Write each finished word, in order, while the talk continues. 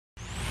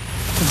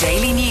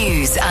Daily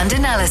news and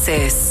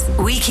analysis.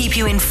 We keep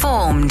you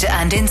informed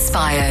and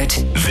inspired.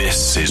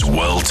 This is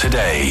World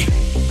Today.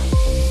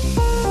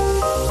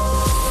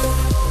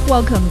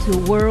 Welcome to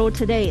World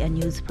Today, a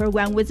news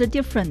program with a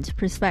different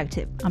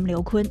perspective. I'm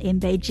Liu Kun in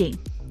Beijing.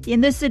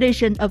 In this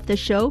edition of the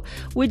show,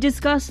 we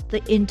discuss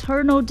the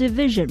internal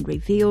division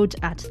revealed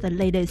at the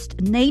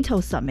latest NATO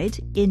summit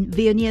in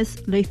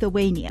Vilnius,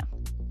 Lithuania.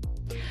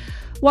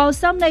 While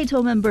some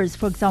NATO members,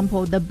 for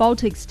example, the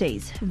Baltic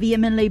states,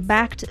 vehemently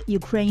backed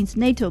Ukraine's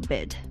NATO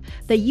bid,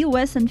 the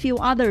US and few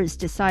others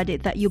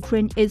decided that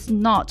Ukraine is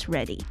not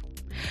ready.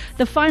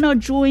 The final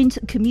joint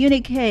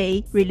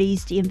communique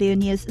released in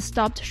Vilnius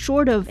stopped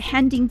short of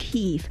handing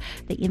Kyiv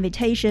the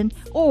invitation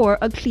or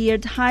a clear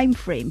time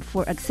frame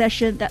for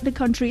accession that the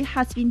country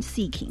has been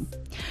seeking.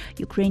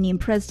 Ukrainian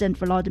President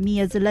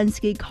Volodymyr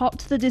Zelensky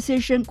called the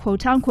decision,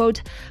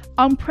 quote-unquote,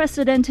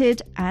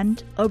 unprecedented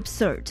and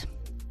absurd.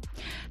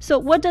 So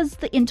what does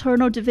the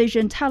internal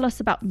division tell us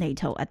about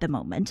NATO at the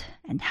moment?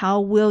 And how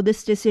will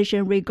this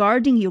decision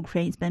regarding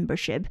Ukraine's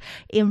membership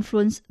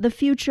influence the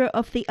future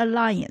of the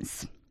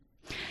alliance?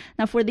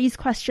 Now, for these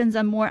questions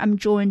and more, I'm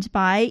joined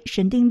by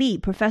Shending Li,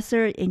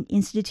 professor in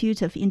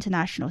Institute of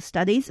International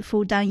Studies,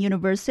 Fudan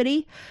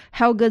University,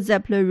 Helga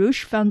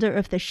Zepp-LaRouche, founder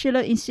of the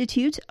Schiller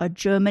Institute, a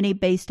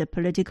Germany-based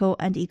political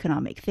and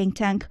economic think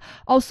tank.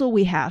 Also,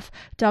 we have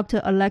Dr.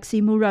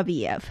 Alexei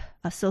Muraviev,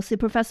 associate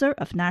professor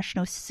of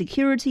national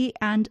security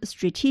and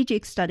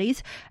strategic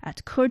studies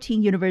at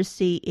Curtin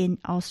University in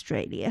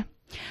Australia.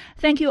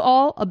 Thank you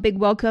all. A big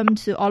welcome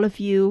to all of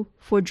you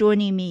for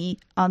joining me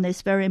on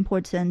this very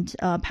important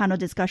panel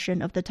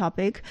discussion of the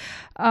topic.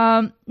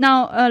 Now,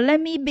 let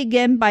me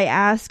begin by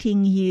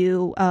asking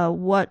you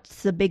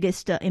what's the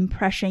biggest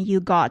impression you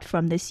got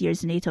from this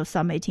year's NATO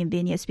summit in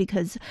Vilnius,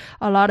 because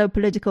a lot of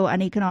political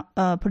and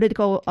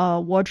political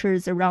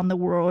watchers around the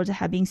world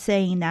have been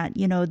saying that,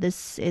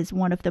 this is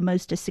one of the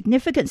most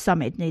significant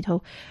summit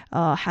NATO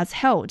has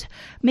held.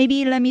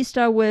 Maybe let me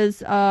start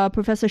with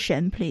Professor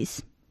Shen,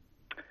 please.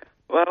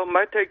 Well,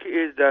 my take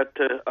is that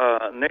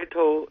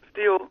NATO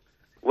still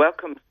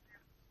welcomes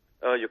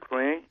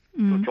Ukraine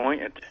to join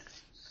it,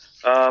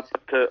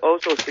 but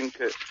also think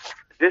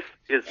this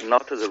is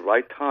not the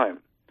right time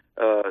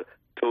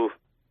to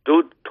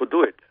do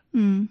it.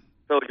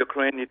 So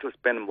Ukraine needs to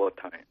spend more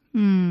time.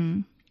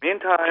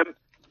 Meantime,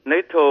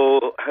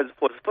 NATO has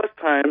for the first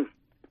time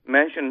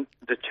mentioned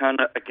the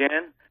China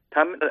again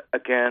to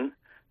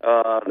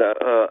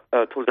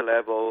the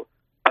level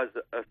as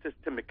a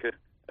systemic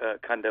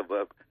kind of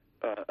a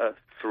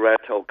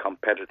threat or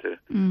competitor.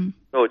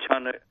 So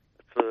China's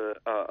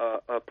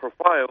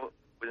profile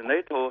with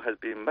NATO has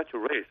been much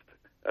raised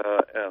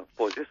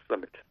for this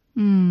summit.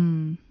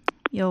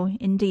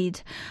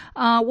 Indeed.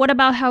 What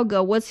about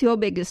Helga? What's your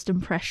biggest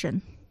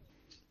impression?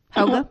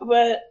 Helga?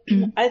 Well,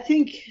 I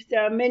think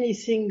there are many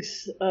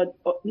things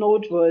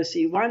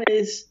noteworthy. One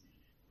is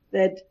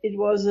that it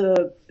was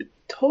a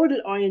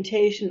total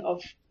orientation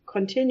of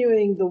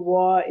continuing the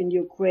war in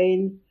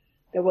Ukraine.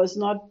 There was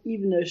not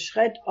even a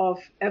shred of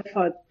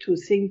effort to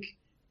think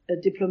a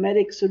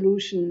diplomatic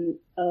solution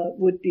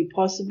would be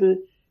possible.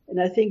 And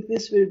I think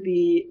this will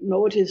be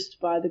noticed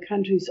by the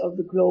countries of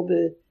the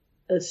global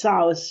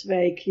south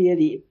very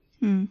clearly.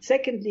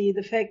 Secondly,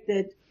 the fact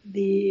that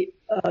the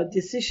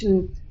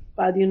decision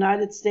by the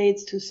United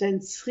States to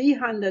send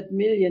 300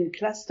 million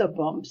cluster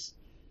bombs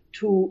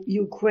to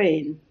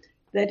Ukraine,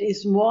 that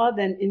is more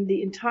than in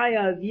the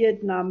entire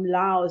Vietnam,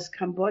 Laos,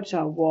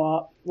 Cambodia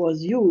war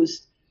was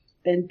used.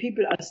 And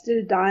people are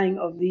still dying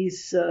of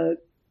these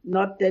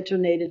not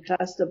detonated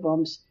cluster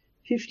bombs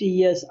 50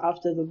 years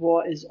after the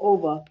war is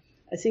over.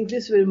 I think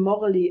this will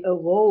morally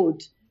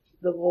erode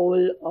the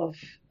role of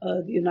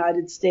the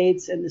United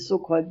States and the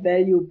so-called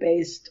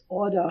value-based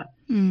order.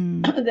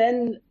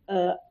 Then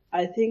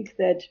I think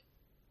that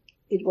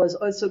it was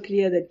also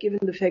clear that given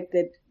the fact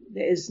that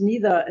there is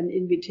neither an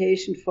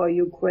invitation for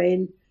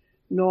Ukraine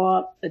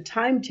nor a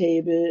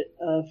timetable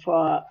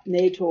for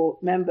NATO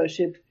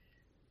membership,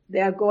 they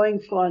are going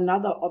for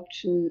another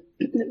option,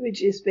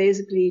 which is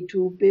basically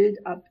to build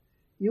up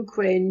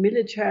Ukraine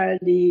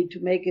militarily, to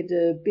make it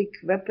a big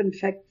weapon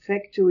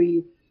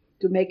factory,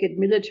 to make it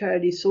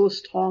militarily so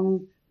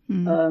strong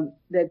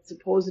that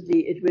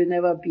supposedly it will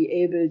never be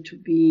able to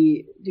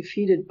be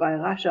defeated by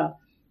Russia.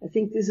 I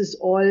think this is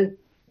all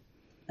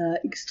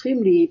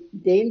extremely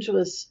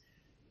dangerous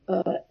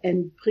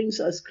and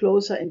brings us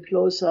closer and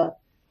closer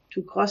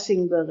to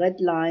crossing the red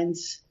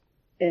lines.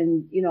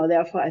 And,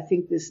 therefore, I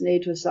think this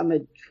NATO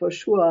summit for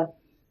sure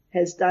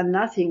has done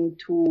nothing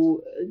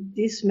to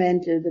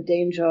dismantle the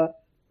danger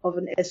of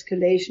an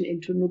escalation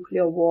into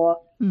nuclear war,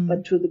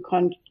 but to the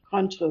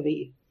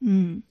contrary.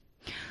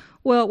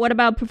 Well, what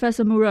about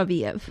Professor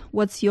Muraviev?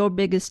 What's your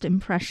biggest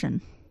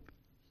impression?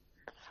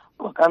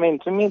 Look,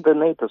 to me, the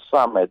NATO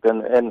summit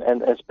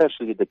and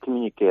especially the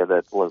communique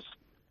that was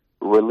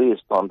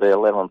released on the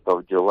 11th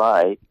of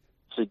July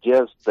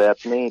suggests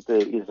that NATO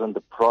is in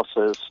the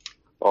process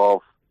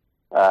of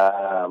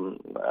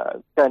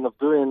kind of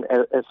doing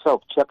a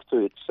self-check to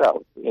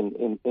itself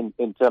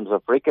in terms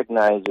of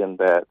recognizing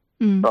that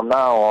From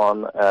now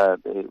on,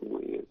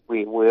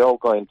 we're all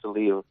going to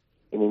live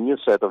in a new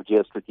set of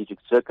geostrategic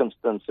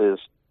circumstances.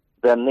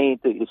 Then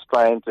NATO is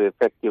trying to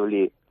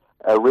effectively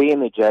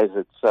re-energize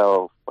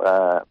itself,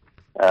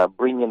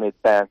 bringing it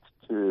back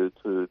to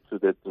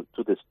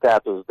the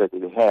status that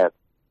it had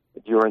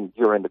during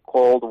the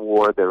Cold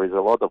War. There is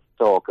a lot of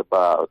talk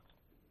about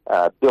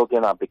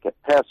building up the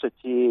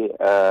capacity.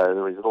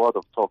 There is a lot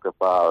of talk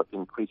about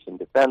increasing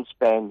defense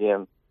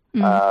spending,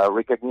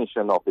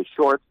 recognition of the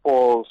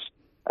shortfalls,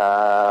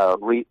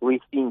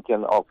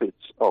 rethinking of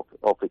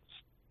its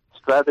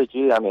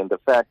strategy. I mean, the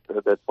fact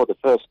that for the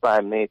first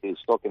time NATO is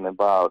talking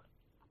about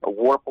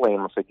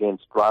warplanes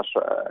against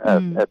Russia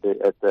at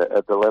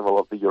the level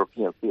of the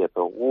European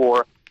theater of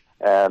war,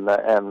 and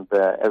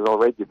as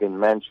already been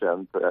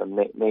mentioned,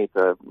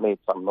 NATO made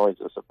some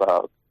noises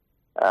about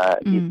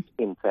its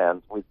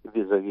intent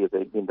vis-a-vis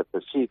the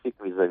Indo-Pacific,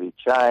 vis-a-vis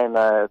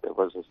China. There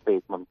was a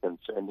statement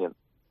concerning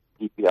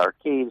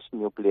DPRK's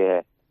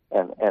nuclear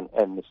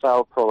and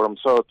missile program.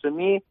 So to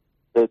me,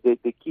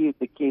 the key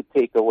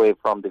takeaway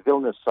from the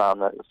Vilnius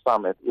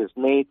summit is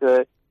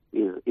NATO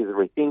is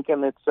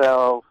rethinking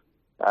itself.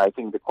 I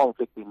think the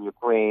conflict in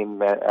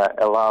Ukraine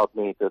allowed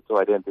NATO to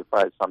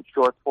identify some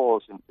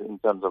shortfalls in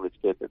terms of its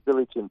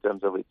capability, in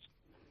terms of its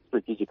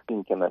strategic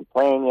thinking and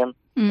planning,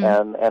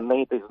 and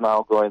NATO is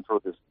now going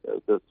through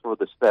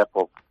the step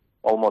of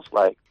almost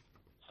like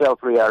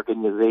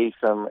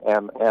self-reorganization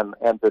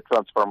and the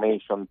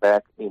transformation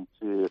back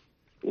into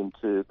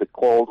the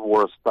Cold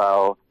War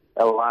style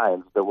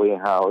alliance, the way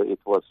how it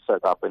was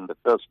set up in the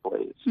first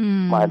place,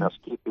 minus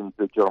keeping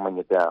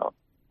Germany down.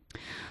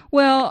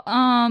 Well,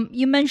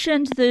 you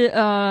mentioned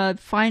the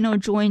final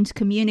joint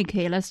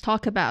communique. Let's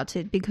talk about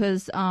it,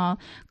 because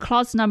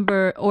clause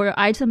number or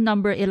item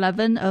number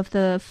 11 of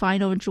the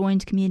final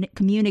joint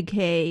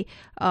communique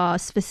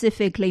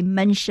specifically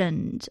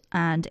mentioned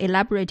and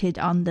elaborated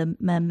on the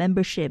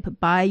membership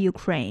by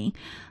Ukraine.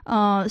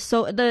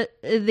 So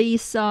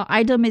this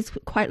item is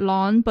quite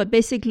long, but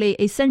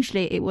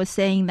essentially it was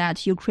saying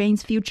that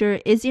Ukraine's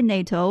future is in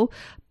NATO,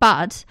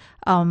 but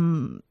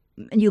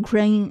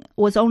Ukraine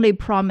was only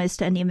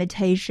promised an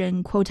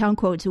invitation, quote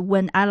unquote,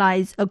 when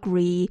allies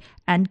agree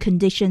and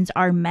conditions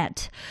are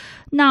met.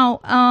 Now,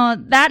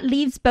 that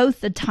leaves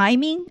both the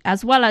timing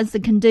as well as the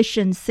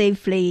conditions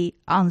safely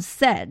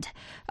unsaid.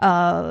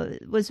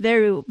 Was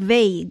very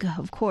vague,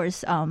 of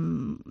course.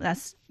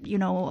 That's,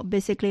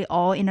 basically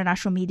all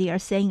international media are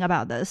saying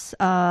about this.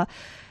 But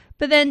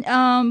then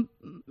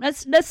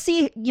let's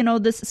see,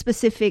 this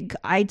specific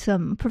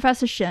item.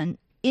 Professor Shen,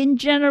 in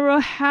general,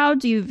 how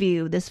do you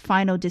view this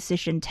final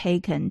decision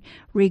taken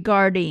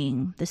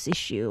regarding this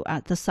issue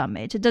at the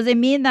summit? Does it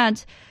mean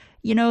that,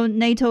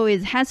 NATO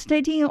is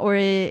hesitating, or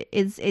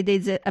is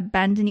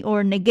abandoning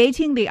or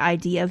negating the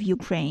idea of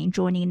Ukraine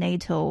joining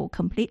NATO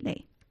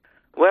completely?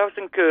 Well, I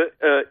think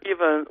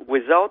even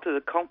without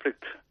the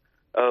conflict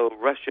of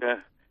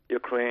Russia,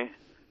 Ukraine,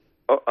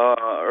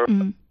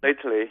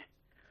 lately,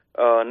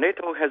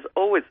 NATO has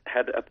always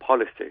had a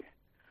policy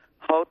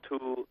how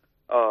to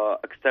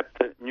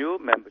accept new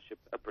membership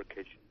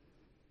application.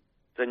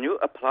 The new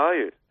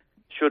appliers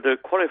should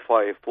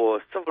qualify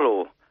for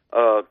several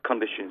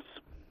conditions.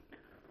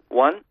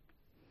 One,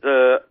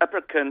 the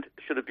applicant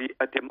should be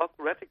a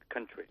democratic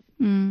country.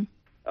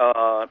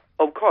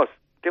 Of course,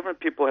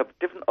 different people have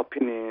different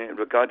opinion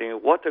regarding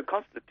what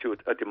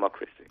constitutes a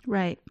democracy.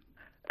 Right.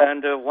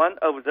 And one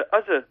of the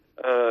other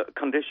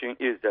condition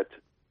is that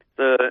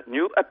the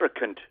new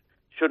applicant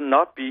should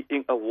not be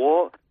in a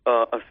war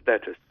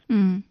status.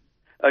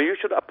 You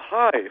should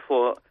apply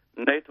for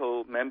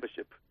NATO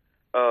membership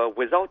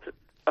without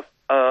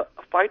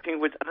fighting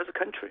with another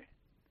country.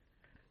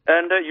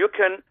 And you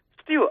can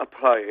still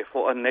apply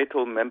for a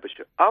NATO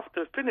membership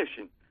after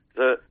finishing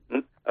the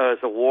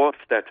war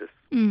status.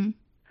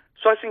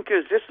 So I think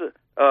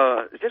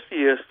this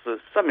year's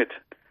summit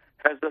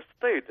has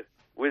stayed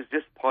with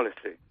this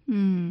policy.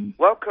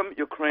 Welcome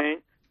Ukraine,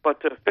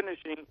 but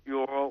finishing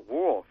your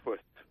war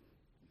first.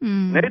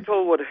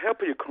 NATO would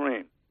help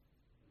Ukraine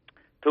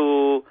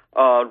to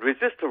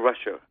resist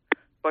Russia,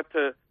 but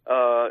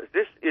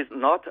this is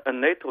not a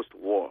NATO's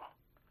war.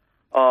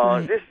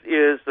 This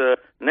is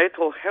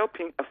NATO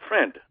helping a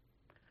friend,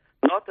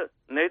 not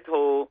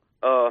NATO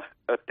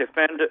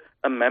defend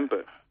a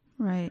member.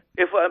 Right.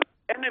 If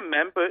any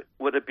member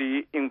would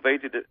be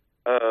invaded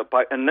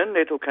by a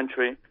non-NATO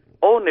country,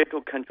 all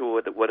NATO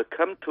countries would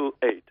come to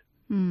aid.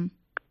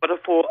 But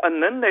for a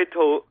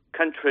non-NATO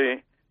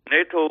country,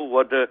 NATO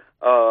would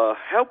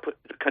help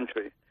the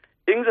country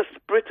in the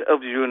spirit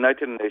of the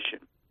United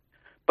Nations,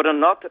 but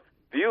not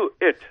view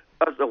it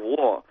as a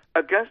war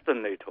against the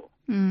NATO.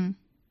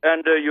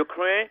 And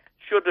Ukraine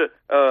should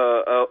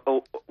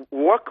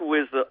work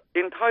with the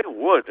entire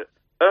world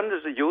under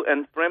the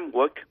UN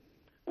framework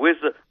with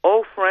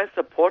all friend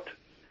support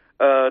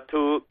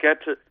to get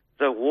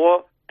the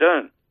war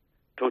done,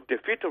 to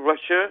defeat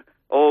Russia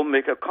or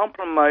make a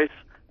compromise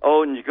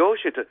or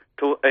negotiate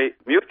to a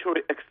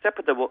mutually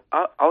acceptable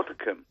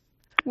outcome.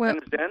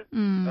 And then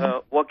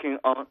working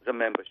on the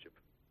membership.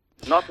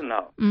 Not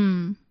now.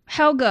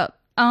 Helga,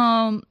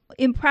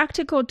 In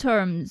practical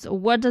terms,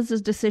 what does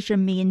this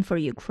decision mean for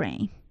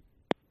Ukraine?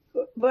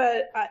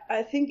 Well,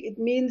 I think it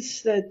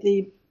means that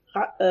the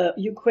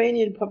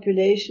Ukrainian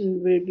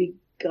population will be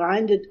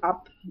ground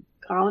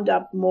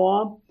up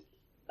more.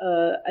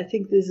 I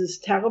think this is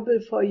terrible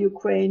for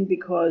Ukraine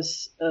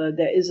because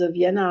there is a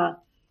Vienna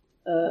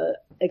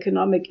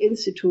Economic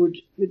Institute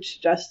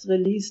which just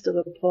released a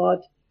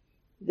report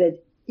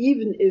that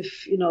even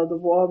if the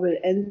war will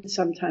end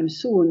sometime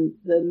soon,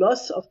 the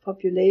loss of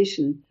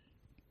population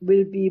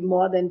will be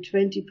more than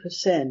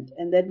 20%,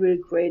 and that will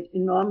create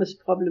enormous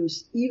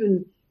problems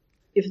even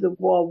if the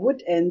war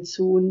would end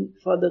soon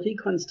for the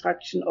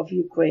reconstruction of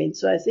Ukraine.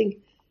 So I think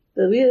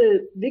the real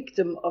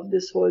victim of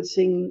this whole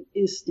thing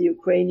is the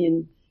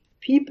Ukrainian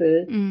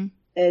people.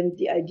 And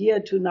the idea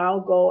to now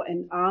go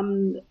and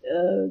arm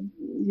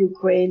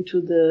Ukraine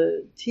to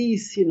the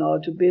teeth,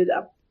 to build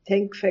up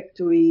tank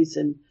factories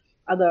and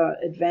other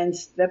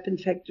advanced weapon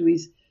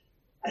factories,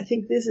 I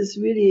think this is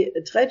really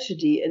a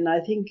tragedy. And I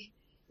think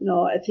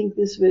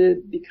this will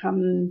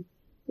become,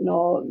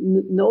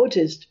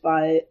 noticed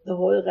by the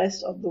whole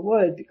rest of the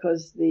world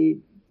because the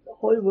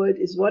whole world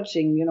is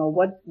watching,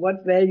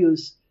 what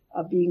values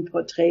are being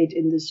portrayed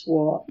in this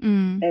war.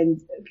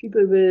 And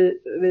people will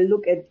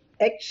look at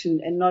action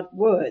and not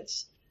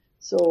words.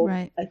 So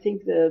right. I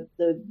think the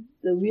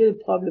real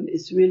problem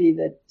is really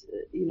that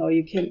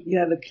you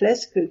have a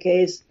classical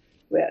case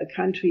where a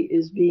country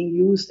is being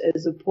used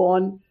as a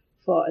pawn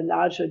for a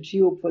larger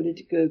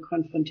geopolitical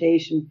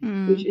confrontation,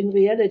 which in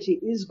reality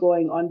is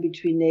going on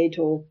between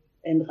NATO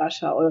and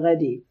Russia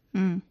already.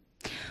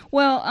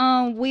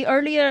 Well, we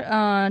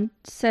earlier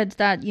said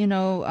that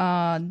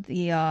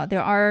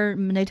there are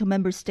NATO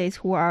member states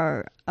who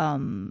are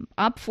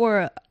up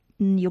for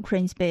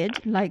Ukraine's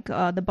bid, like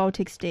the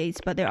Baltic states,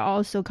 but there are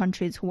also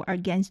countries who are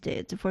against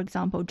it. For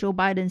example, Joe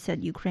Biden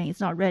said Ukraine is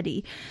not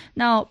ready.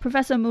 Now,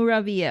 Professor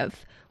Muraviev,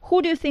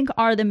 who do you think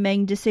are the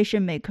main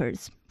decision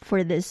makers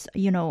for this,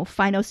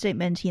 final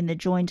statement in the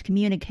joint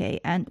communique,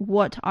 and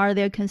what are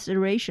their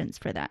considerations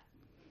for that?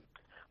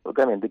 Look,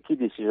 the key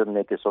decision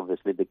makers,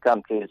 obviously, the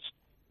countries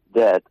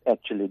that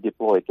actually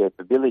deploy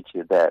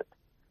capability that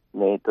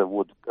NATO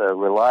would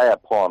rely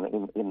upon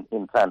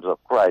in times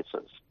of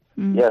crisis.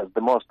 Yes,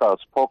 the most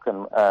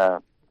outspoken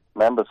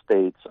member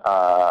states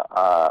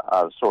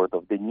are sort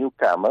of the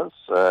newcomers,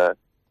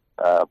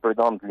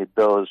 predominantly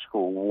those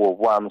who were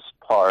once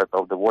part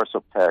of the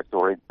Warsaw Pact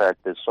or, in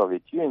fact, the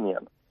Soviet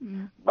Union.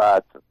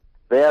 But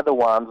they are the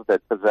ones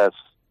that possess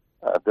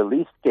the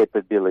least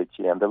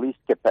capability and the least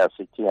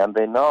capacity, and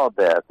they know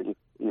that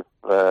if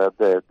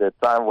the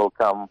time will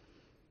come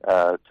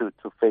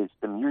to face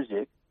the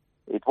music,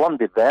 it won't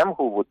be them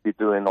who would be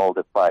doing all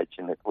the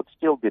fighting. It would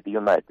still be the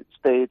United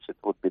States, it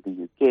would be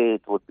the UK,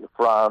 it would be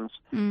France,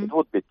 it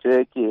would be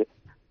Turkey,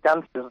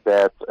 countries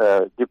that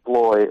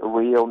deploy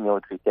real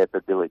military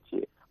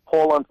capability.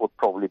 Poland would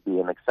probably be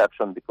an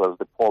exception because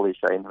the Polish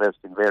are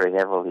investing very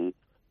heavily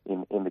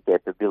in the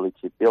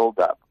capability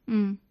build-up.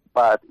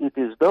 But it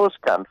is those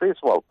countries,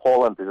 well,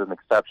 Poland is an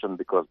exception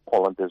because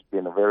Poland has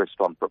been a very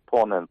strong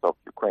proponent of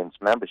Ukraine's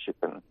membership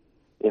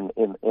in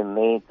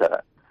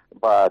NATO.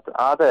 But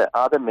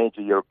other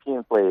major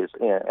European players,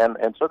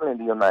 and certainly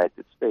the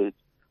United States,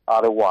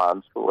 are the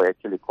ones who are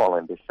actually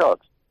calling the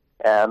shots.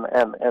 And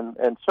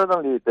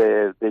certainly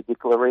the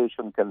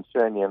declaration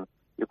concerning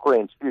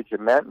Ukraine's future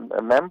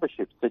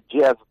membership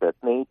suggests that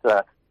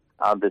NATO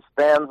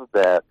understands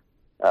that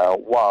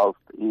whilst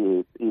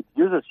it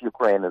uses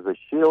Ukraine as a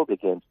shield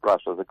against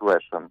Russia's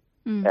aggression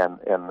and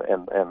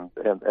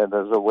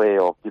as a way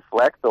of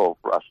deflect of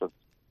Russia's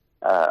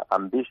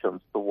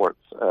ambitions towards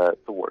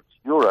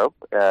Europe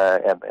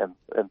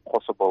and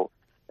possible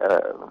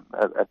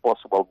a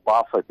possible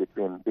buffer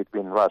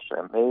between Russia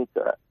and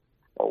NATO.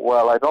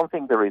 Well, I don't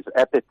think there is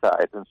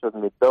appetite, and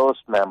certainly those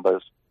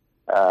members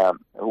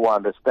who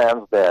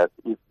understands that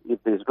if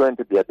there's going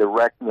to be a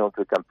direct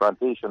military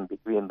confrontation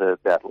between the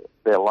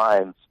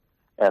alliance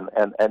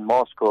and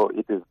Moscow,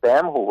 it is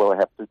them who will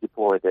have to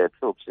deploy their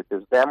troops. It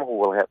is them who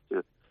will have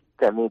to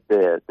commit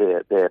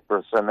their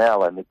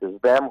personnel, and it is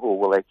them who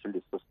will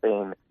actually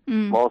sustain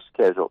most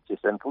casualties.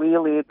 And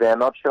clearly, they're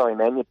not showing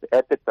any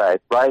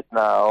appetite right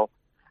now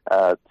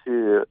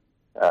to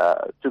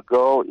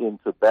go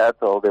into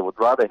battle. They would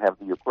rather have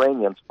the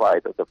Ukrainians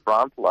fight at the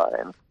front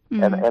line.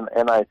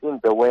 And I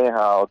think the way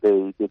how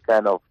they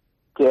kind of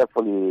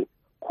carefully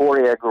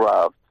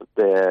choreographed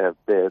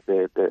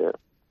the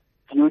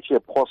future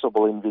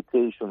possible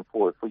invitation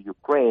for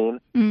Ukraine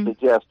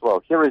suggests,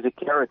 well, here is a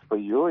carrot for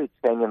you, it's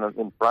hanging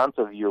in front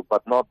of you,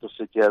 but not to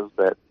suggest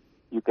that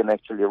you can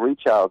actually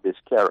reach out this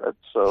carrot.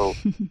 So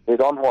they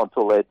don't want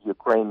to let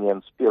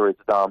Ukrainian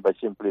spirits down by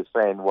simply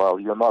saying, well,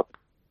 you're not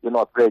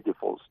ready,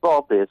 full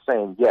stop. They're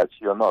saying, yes,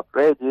 you're not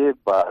ready,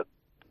 but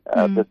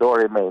the door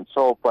remains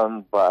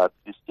open, but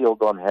you still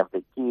don't have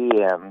the key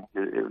and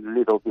you're a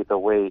little bit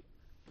away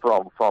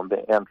from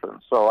the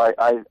entrance. So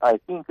I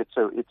think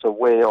it's a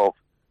way of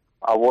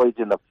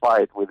avoiding a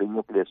fight with a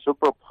nuclear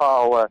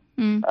superpower,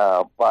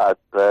 but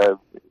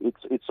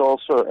it's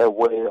also a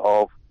way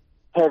of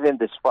having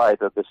this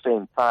fight at the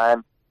same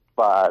time,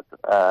 but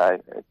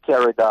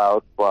carried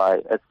out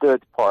by a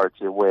third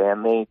party where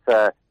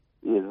NATO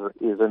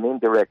is an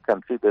indirect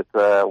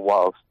contributor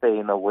while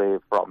staying away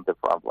from the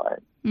front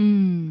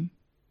line.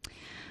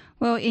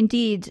 Well,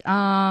 indeed.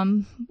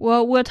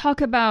 We'll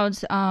talk about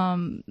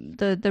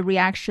the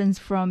reactions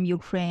from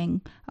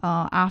Ukraine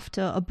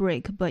after a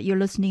break, but you're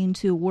listening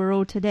to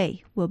World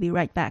Today. We'll be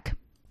right back.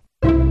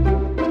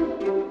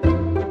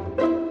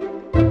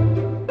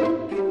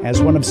 As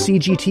one of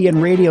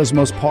CGTN Radio's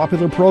most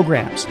popular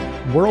programs,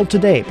 World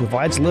Today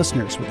provides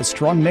listeners with a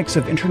strong mix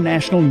of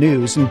international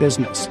news and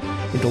business.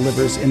 It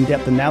delivers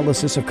in-depth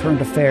analysis of current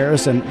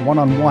affairs and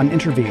one-on-one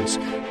interviews,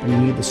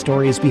 bringing you the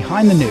stories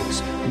behind the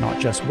news, not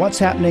just what's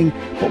happening,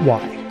 but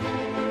why.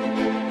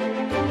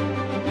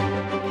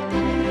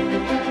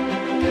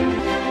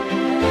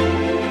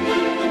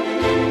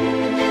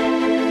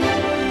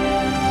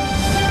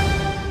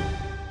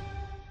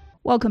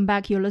 Welcome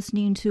back. You're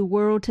listening to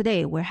World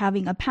Today. We're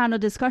having a panel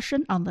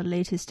discussion on the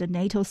latest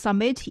NATO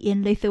summit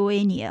in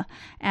Lithuania.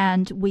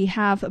 And we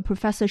have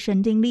Professor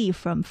Shending Li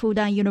from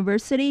Fudan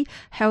University,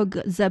 Helge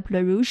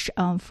Zepp-LaRouche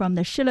from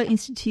the Schiller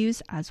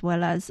Institute, as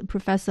well as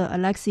Professor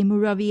Alexei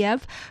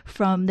Muraviev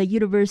from the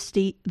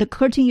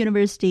Curtin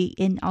University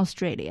in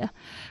Australia.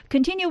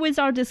 Continue with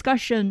our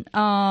discussion.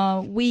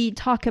 We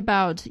talk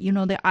about,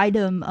 the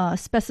item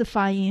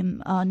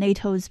specifying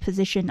NATO's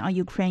position on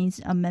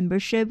Ukraine's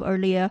membership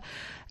earlier.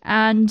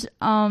 And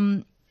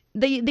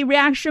the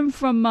reaction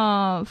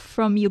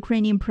from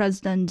Ukrainian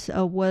president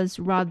was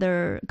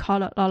rather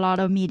caught a lot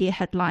of media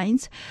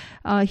headlines.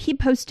 He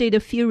posted a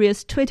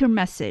furious Twitter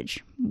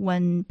message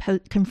when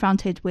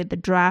confronted with the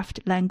draft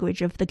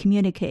language of the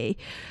communique.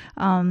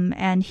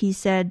 And he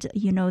said,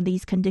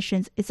 these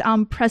conditions, it's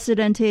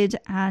unprecedented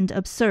and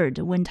absurd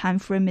when time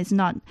frame is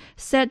not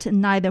set,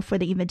 neither for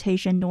the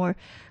invitation nor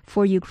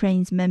for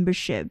Ukraine's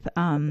membership.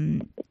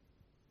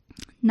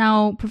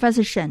 Now,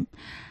 Professor Shen,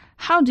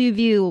 how do you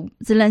view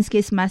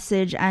Zelensky's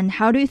message, and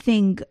how do you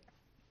think,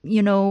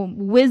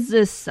 with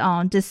this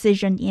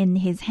decision in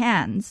his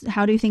hands,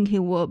 how do you think he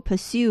will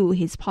pursue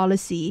his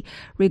policy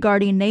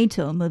regarding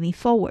NATO moving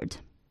forward?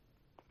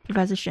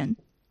 Professor Shen.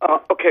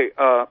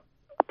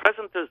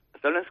 President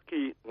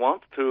Zelensky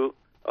wants to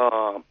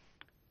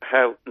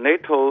have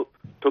NATO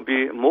to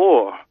be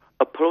more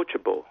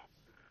approachable.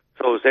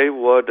 So they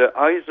would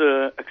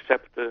either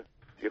accept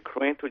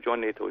Ukraine to join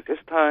NATO this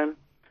time,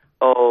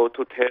 or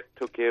to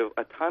give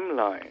a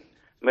timeline,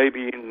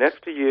 maybe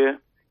next year,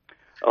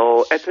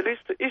 or at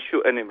least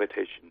issue an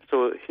invitation.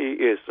 So he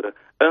is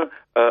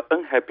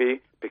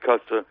unhappy because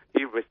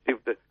he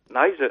received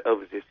neither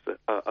of this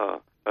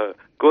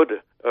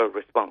good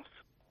response.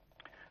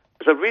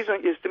 The reason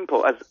is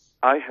simple, as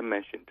I have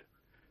mentioned.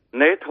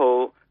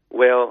 NATO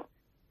will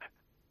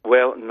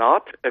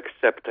not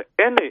accept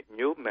any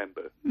new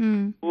member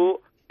who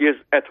is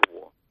at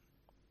war.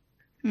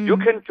 You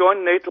can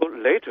join NATO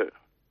later,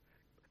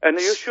 and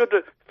you should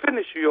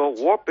finish your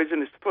war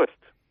business first.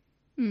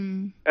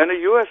 And the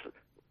U.S.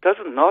 does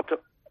not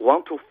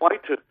want to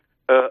fight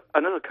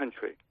another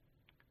country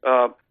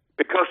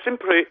because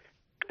simply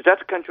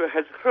that country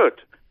has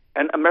hurt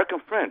an American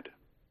friend.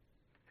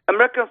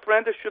 American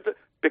friend should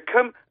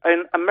become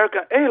an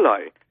American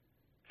ally.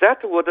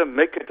 That would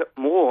make it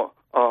more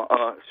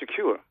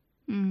secure.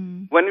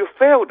 When you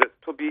failed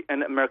to be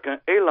an American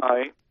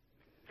ally,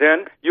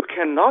 then you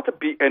cannot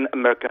be an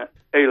American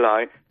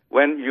ally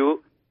when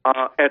you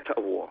are at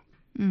a war.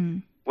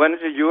 When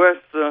the U.S.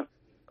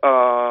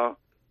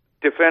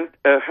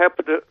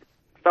 helped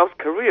South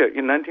Korea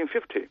in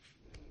 1950,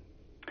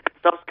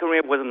 South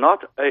Korea was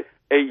not a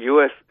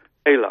U.S.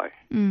 ally.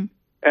 And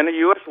the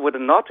U.S. would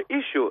not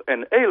issue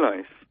an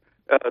alliance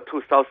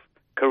to South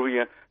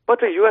Korea, but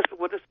the U.S.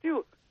 would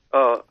still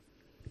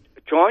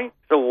join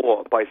the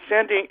war by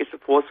sending its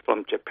force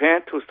from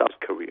Japan to South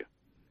Korea.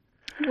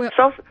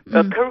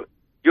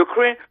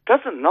 Ukraine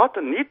does not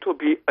need to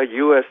be a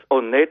U.S.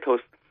 or NATO's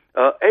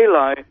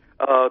ally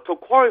to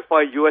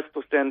qualify U.S.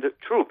 to send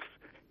troops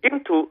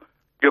into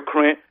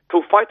Ukraine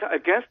to fight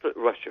against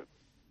Russia.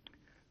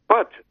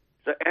 But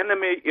the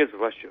enemy is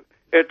Russia.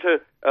 It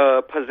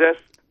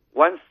possesses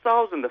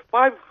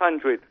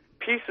 1,500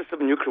 pieces of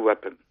nuclear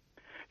weapons.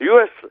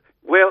 U.S.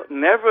 will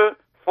never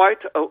fight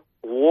a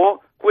war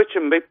which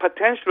may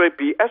potentially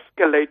be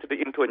escalated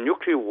into a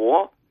nuclear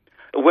war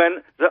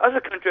when the other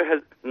country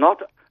has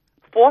not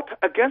fought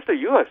against the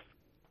U.S.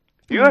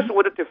 U.S.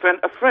 would defend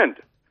a friend,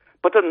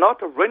 but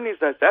not running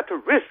that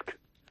risk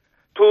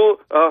to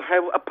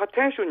have a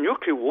potential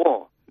nuclear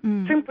war.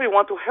 Simply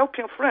want to help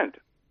your friend.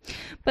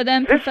 But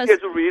then, this is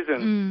the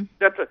reason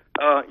that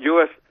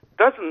U.S.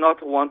 does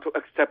not want to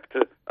accept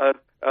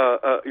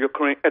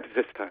Ukraine at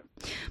this time.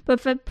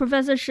 But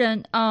Professor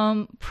Shen,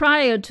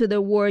 prior to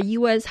the war,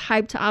 U.S.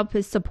 hyped up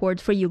its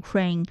support for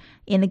Ukraine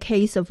in the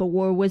case of a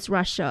war with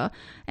Russia.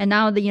 And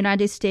now the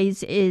United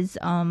States is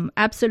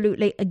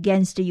absolutely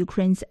against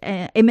Ukraine's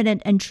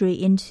imminent entry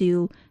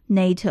into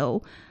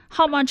NATO.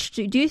 How much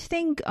do you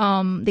think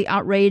the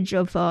outrage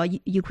of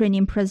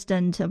Ukrainian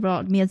President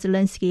Volodymyr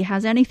Zelensky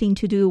has anything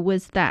to do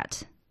with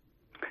that?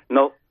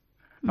 No.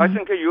 I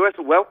think the U.S.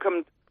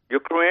 welcomed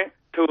Ukraine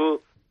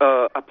to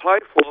apply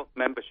for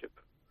membership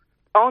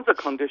on the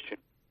condition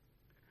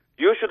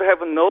you should have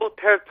no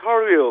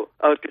territorial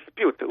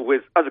dispute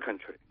with other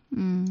countries.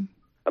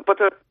 But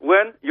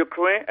when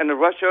Ukraine and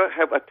Russia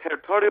have a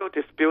territorial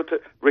dispute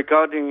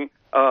regarding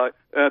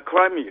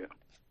Crimea,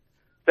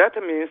 that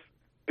means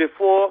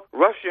before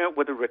Russia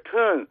would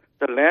return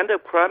the land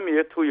of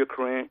Crimea to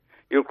Ukraine,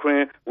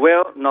 Ukraine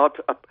will not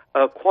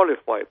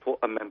qualify for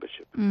a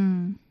membership.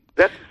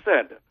 That's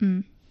sad.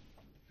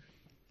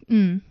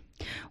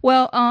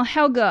 Well,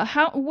 Helga,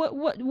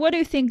 what do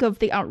you think of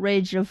the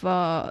outrage of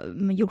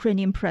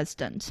Ukrainian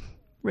president?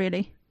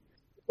 Really?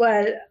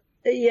 Well,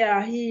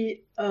 yeah,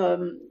 he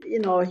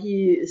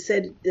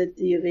said that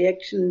the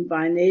reaction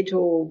by NATO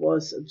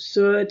was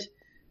absurd,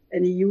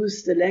 and he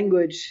used the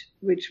language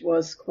which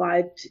was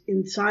quite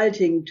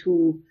insulting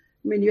to.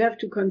 I mean, you have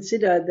to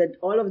consider that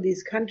all of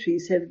these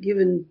countries have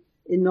given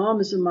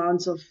enormous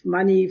amounts of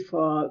money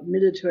for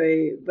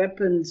military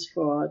weapons,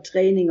 for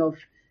training of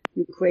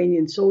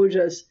Ukrainian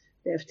soldiers.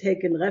 They have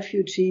taken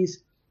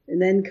refugees.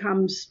 And then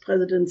comes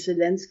President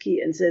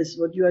Zelensky and says,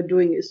 what you are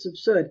doing is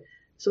absurd.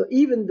 So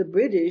even the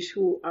British,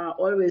 who are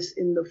always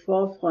in the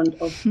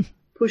forefront of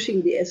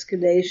pushing the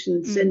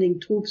escalation, sending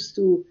troops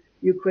to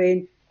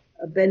Ukraine,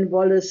 Ben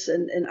Wallace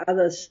and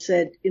others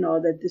said,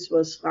 that this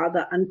was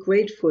rather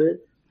ungrateful.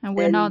 And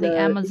we're not the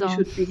Amazon. He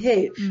should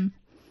behave.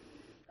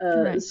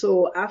 Right.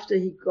 So after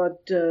he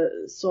got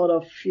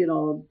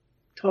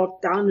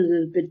talked down a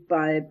little bit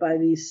by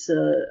these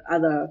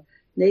other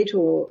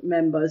NATO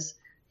members,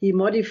 he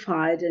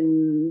modified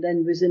and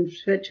then within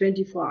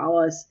 24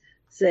 hours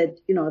said,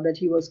 that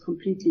he was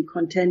completely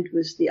content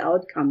with the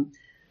outcome.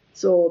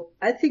 So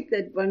I think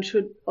that one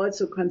should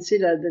also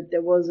consider that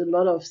there was a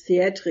lot of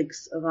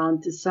theatrics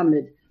around the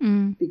summit,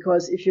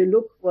 because if you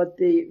look what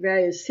the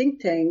various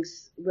think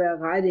tanks were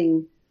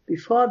writing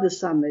before the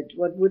summit,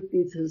 what would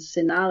be the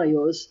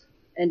scenarios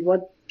and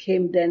what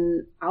came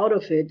then out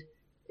of it,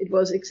 it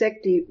was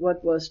exactly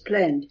what was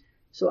planned.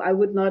 So I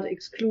would not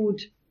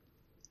exclude,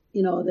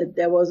 that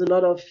there was a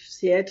lot of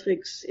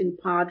theatrics in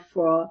part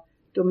for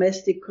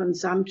domestic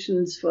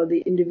consumptions for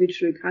the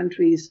individual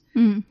countries,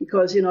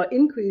 because,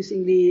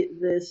 increasingly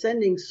they're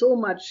sending so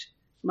much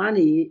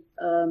money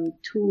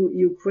to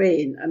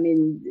Ukraine. I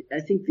mean, I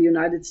think the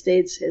United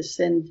States has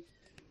sent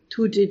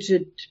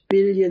 2-digit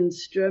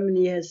billions.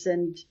 Germany has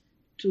sent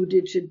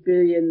 2-digit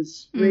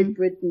billions. Great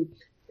Britain.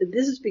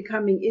 This is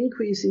becoming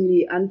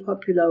increasingly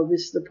unpopular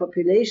with the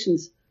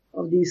populations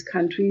of these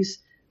countries,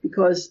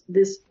 because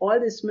all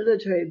this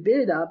military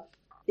buildup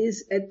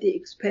is at the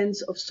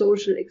expense of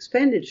social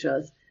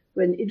expenditures.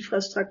 When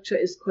infrastructure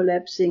is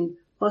collapsing,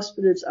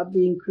 hospitals are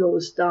being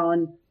closed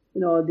down,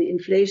 the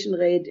inflation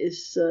rate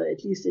is,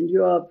 at least in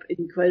Europe,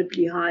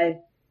 incredibly high.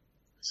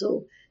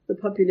 So the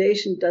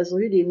population does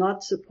really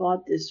not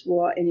support this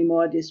war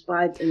anymore,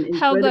 despite an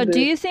incredible Helga,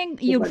 do you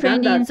think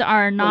Ukrainians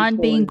are not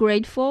being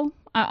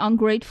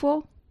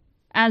ungrateful,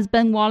 as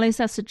Ben Wallace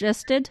has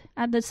suggested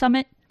at the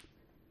summit?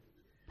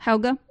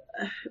 Helga?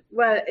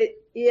 Well,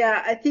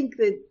 I think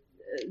that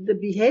the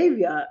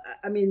behavior,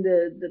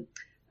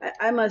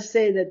 I must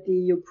say that the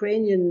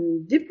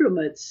Ukrainian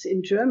diplomats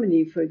in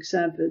Germany, for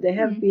example, they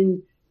have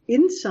been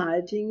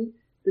insulting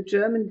the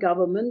German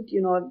government,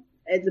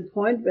 at the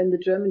point when the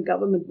German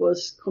government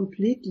was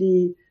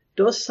completely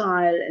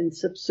docile and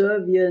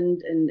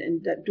subservient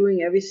and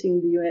doing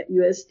everything the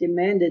US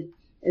demanded.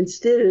 And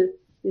still,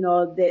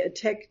 they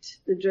attacked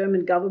the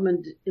German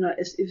government,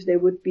 as if they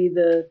would be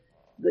the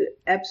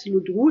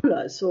absolute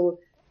ruler. So,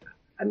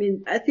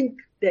 I think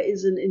there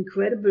is an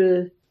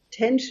incredible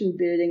tension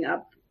building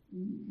up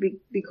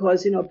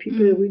because,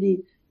 people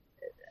really,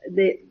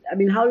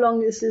 how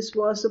long is this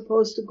war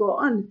supposed to go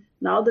on?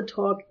 Now the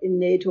talk in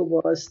NATO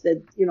was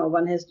that,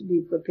 one has to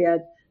be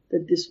prepared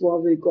that this war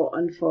will go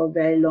on for a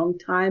very long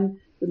time.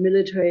 The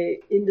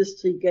military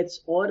industry gets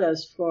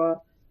orders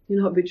for,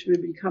 which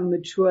will become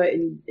mature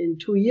in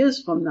 2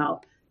 years from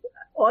now.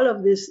 All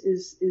of this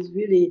is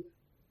really,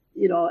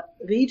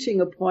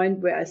 reaching a point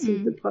where I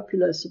think the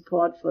popular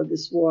support for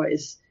this war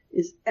is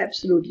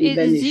absolutely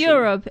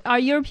vanishing. Are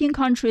European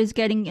countries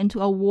getting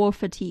into a war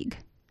fatigue?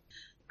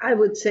 I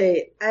would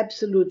say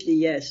absolutely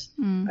yes.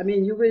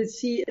 You will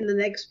see in the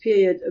next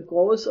period a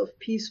growth of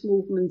peace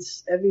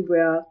movements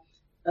everywhere.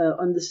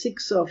 On the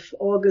 6th of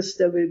August,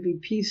 there will be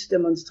peace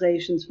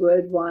demonstrations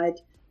worldwide.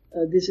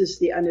 This is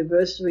the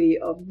anniversary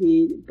of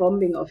the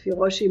bombing of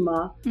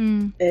Hiroshima.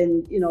 And,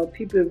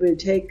 people will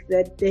take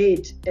that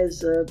date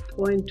as a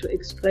point to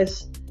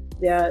express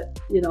their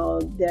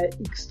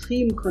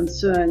extreme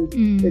concern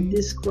that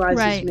this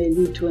crisis may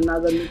lead to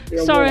another nuclear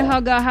war. Sorry,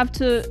 Helga, I have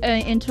to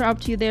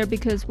interrupt you there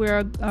because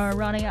we're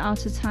running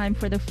out of time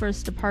for the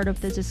first part of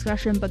the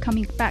discussion. But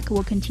coming back,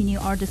 we'll continue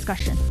our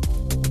discussion.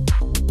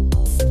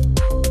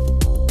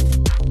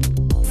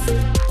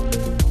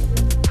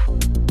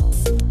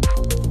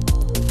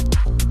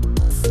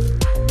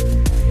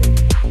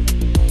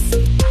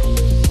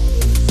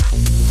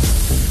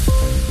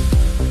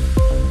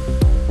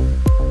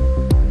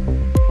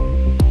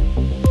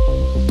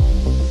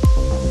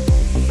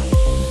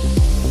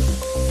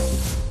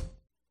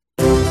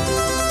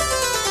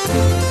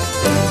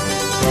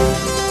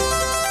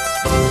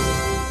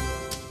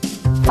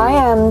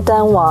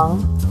 Dan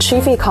Wang,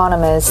 Chief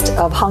Economist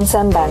of Hang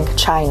Seng Bank,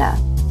 China.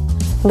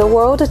 The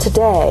World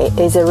Today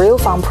is a real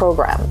fun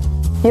program.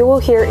 You will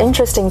hear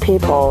interesting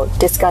people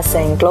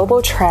discussing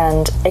global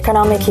trend,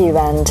 economic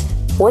event,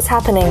 what's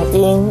happening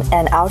in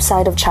and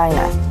outside of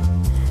China.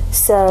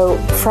 So,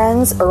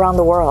 friends around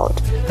the world,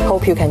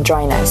 hope you can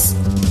join us.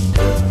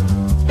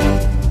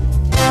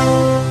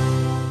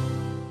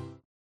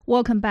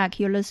 Welcome back.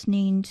 You're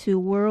listening to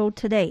World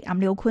Today. I'm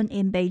Liu Kun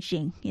in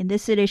Beijing. In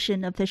this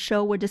edition of the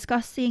show, we're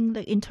discussing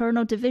the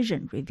internal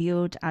division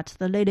revealed at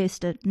the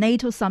latest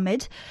NATO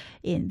summit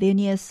in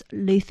Vilnius,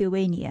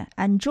 Lithuania.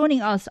 And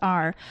joining us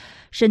are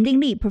Shending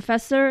Li,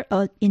 professor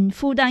in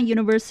Fudan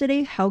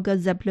University, Helga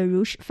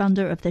Zepler-Rush,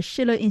 founder of the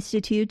Schiller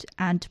Institute,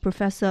 and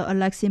Professor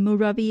Alexei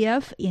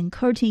Muraviev in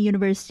Curtin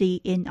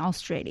University in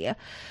Australia.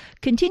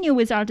 Continue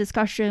with our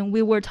discussion.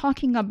 We were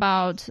talking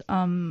about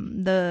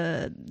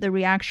the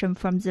reaction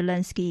from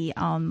Zelensky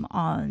on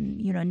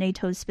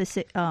NATO's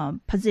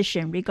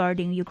position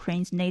regarding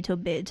Ukraine's NATO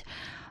bid.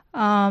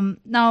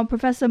 Now,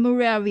 Professor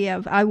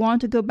Muraviev, I want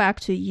to go back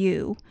to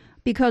you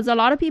because a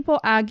lot of people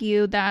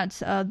argue that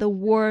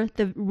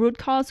the root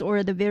cause, or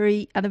at the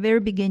very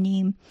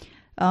beginning,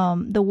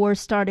 the war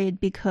started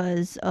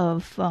because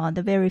of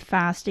the very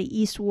fast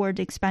eastward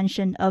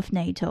expansion of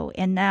NATO,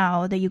 and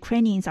now the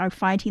Ukrainians are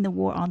fighting the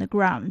war on the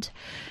ground.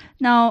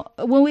 Now,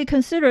 when we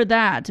consider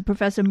that,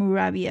 Professor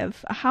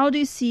Muraviev, how do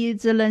you see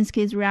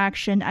Zelensky's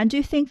reaction, and do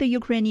you think the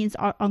Ukrainians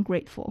are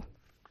ungrateful?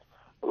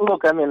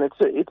 Look, I mean,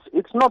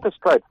 it's not a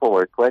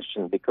straightforward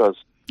question because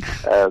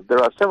there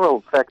are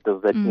several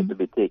factors that need to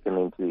be taken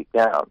into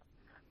account.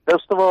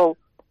 First of all,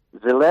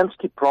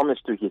 Zelensky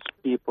promised to his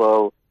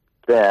people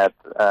that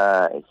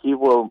he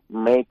will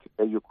make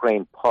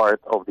Ukraine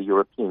part of the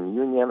European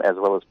Union as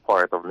well as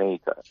part of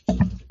NATO.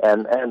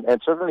 And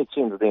certainly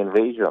since the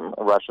invasion,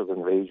 Russia's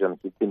invasion,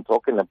 he's been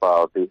talking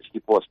about this.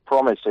 He was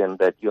promising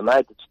that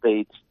United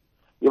States,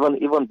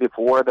 even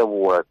before the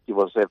war, he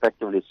was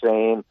effectively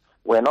saying,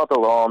 we're not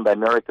alone, the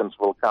Americans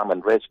will come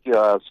and rescue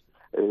us.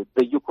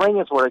 The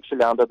Ukrainians were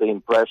actually under the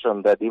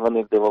impression that even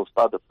if they will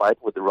start a fight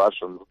with the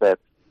Russians, that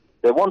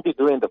they won't be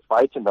doing the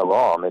fighting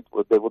alone.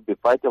 They would be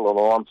fighting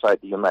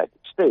alongside the United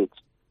States.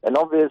 And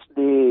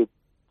obviously,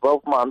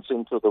 12 months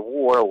into the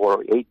war,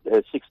 or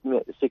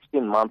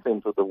 16 months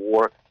into the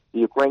war, the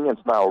Ukrainians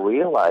now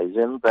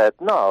realizing that,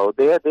 no,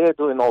 they're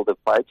doing all the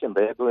fighting,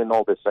 they're doing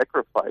all the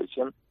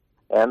sacrificing,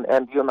 and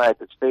the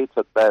United States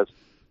at best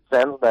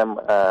sends them,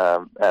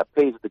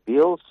 pays the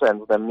bills,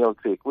 sends them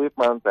military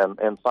equipment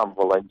and some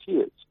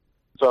volunteers.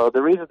 So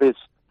there is this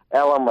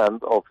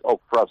element of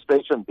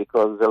frustration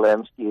because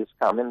Zelensky is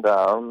coming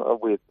down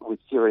with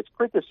serious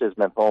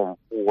criticism at home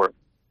for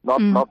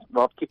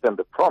not keeping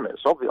the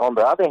promise. On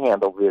the other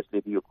hand, obviously,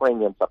 the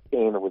Ukrainians are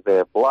paying with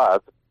their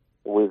blood,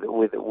 with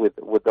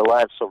the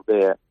lives of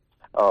their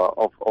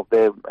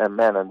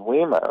men and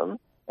women,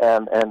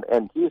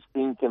 and he's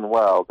thinking,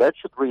 well, that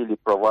should really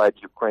provide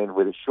Ukraine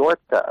with a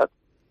shortcut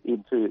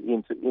into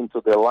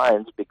the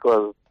lines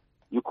because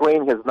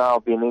Ukraine has now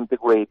been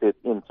integrated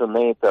into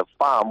NATO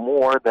far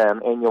more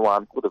than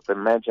anyone could have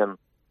imagined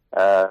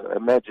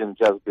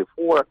just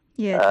before.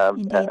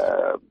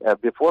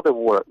 Before the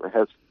war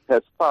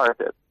has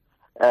started.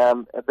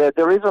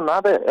 There is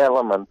another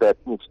element that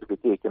needs to be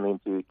taken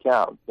into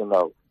account.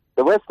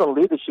 The Western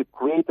leadership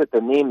created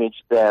an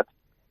image that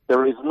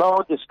there is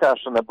no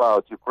discussion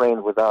about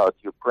Ukraine without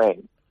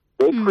Ukraine.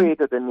 They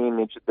created an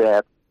image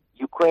that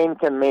Ukraine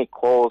can make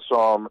calls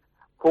on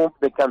whom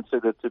they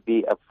consider to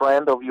be a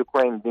friend of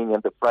Ukraine, being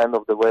the friend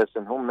of the West,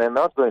 and whom they're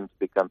not going to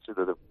be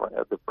considered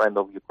the friend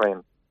of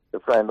Ukraine, the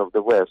friend of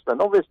the West.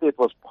 And obviously it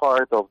was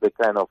part of the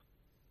kind of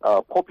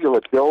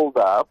popular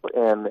build-up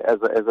and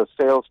as a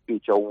sales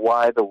pitch of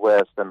why the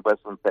West and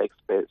Western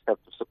taxpayers have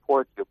to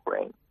support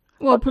Ukraine.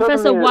 Well,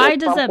 Professor, why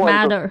does that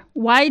matter?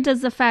 Why does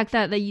the fact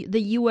that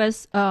the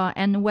U.S.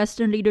 And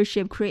Western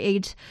leadership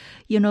create,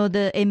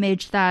 the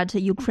image that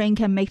Ukraine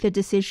can make the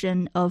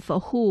decision of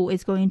who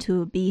is going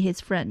to be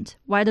his friend?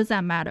 Why does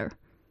that matter?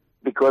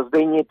 Because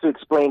they need to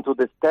explain to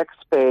the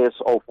taxpayers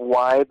of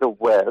why the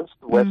West,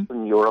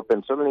 Western Europe,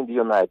 and certainly the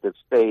United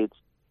States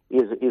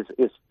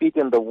is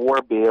speaking the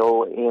war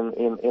bill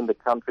in the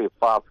country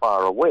far,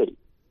 far away.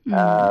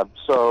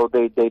 So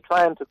they're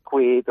trying to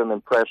create an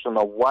impression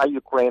of why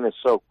Ukraine is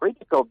so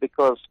critical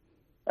because,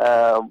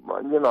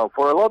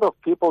 for a lot of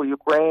people,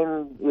 Ukraine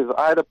is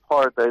either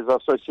is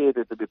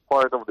associated to be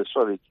part of the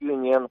Soviet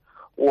Union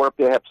or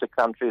perhaps a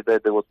country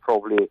that they would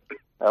probably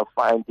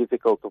find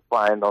difficult to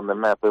find on the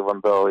map, even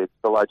though it's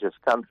the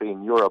largest country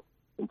in Europe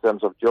in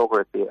terms of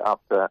geography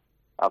after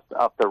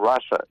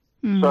Russia.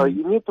 So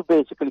you need to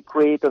basically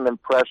create an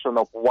impression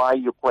of why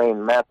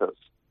Ukraine matters.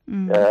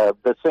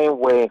 The same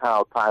way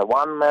how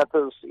Taiwan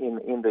matters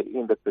in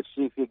the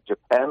Pacific,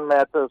 Japan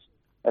matters.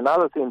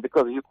 Another thing,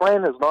 because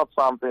Ukraine is not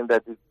something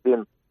that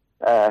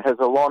has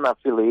a long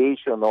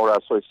affiliation or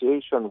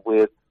association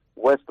with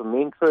Western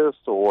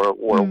interests or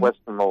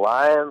Western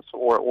alliance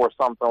or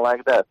something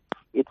like that.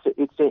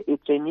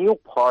 It's a new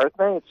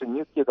partner. It's a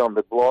new kid on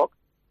the block.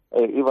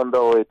 even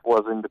though it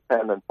was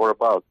independent for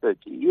about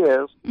 30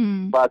 years.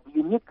 But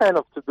you need kind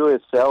of to do a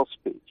sales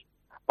speech.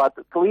 But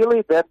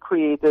clearly that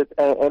created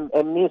a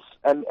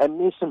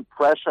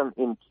misimpression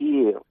in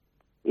Kiev,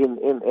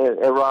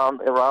 around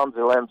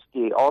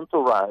Zelensky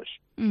entourage,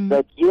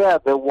 that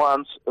the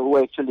ones who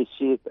actually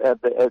sit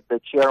at the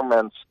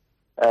chairman's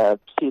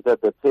seat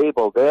at the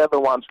table, they're the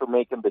ones who are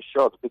making the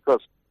shots,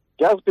 because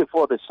just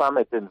before the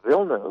summit in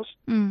Vilnius,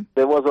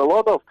 there was a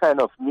lot of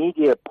kind of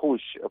media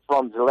push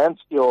from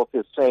Zelensky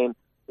office saying,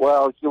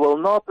 well, he will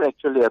not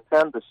actually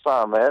attend the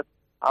summit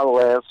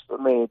unless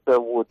NATO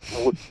would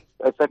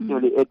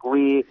effectively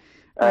agree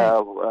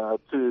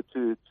to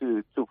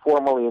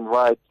formally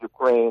invite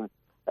Ukraine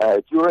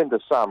during the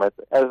summit,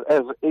 as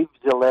if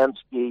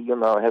Zelensky,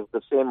 has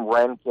the same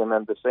ranking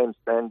and the same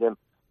standing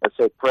as,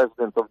 say,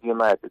 President of the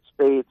United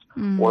States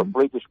or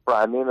British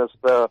Prime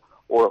Minister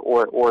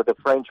or the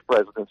French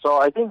President.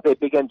 So I think they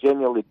began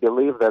genuinely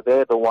believe that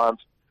they're the ones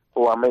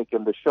who are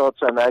making the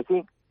shots. And I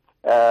think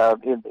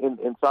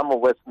in some of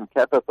Western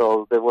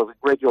capitals, there was a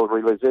gradual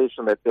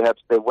realization that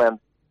perhaps they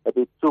went a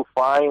bit too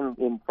fine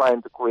in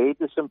trying to create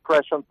this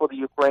impression for the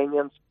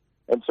Ukrainians,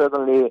 and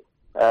certainly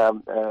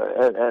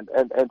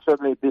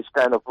certainly this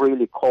kind of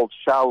really cold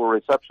shower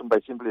reception by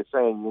simply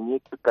saying you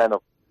need to kind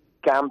of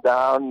calm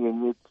down, you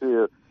need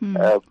to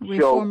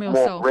show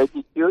more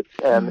gratitude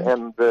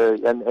and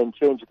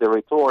change the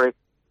rhetoric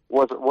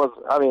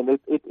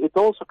it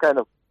also kind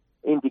of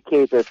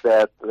indicated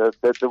that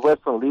the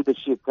Western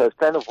leadership has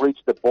kind of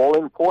reached the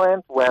boiling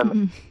point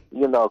when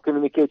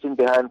communicating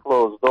behind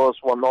closed doors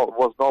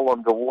was no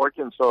longer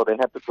working, so they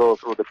had to go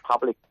through the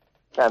public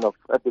kind of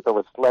a bit of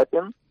a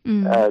slapping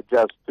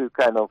just to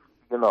kind of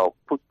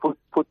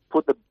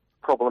put the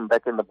problem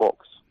back in the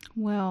box.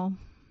 Well,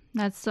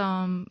 that's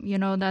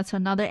that's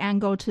another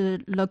angle to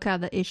look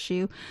at the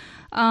issue.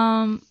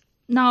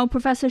 Now,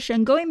 Professor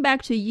Shen, going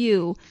back to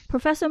you,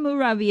 Professor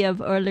Muraviev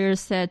earlier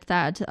said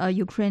that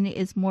Ukraine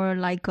is more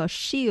like a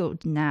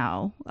shield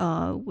now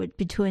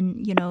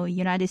between,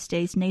 United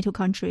States, NATO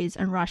countries,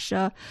 and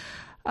Russia.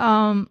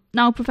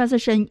 Now, Professor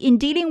Shen, in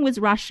dealing with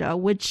Russia,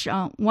 which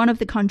one of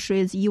the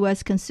countries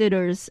U.S.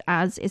 considers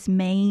as its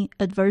main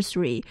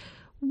adversary,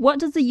 what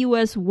does the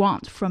U.S.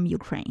 want from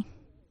Ukraine?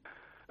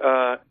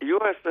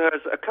 U.S.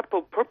 has a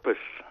couple purposes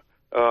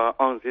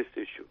on this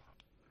issue.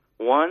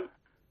 One,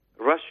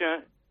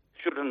 Russia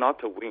should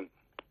not win.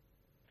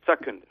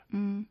 Second,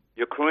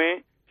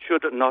 Ukraine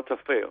should not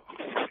fail.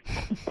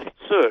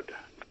 Third,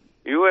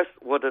 U.S.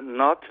 would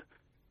not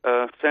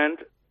send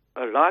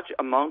a large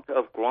amount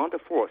of ground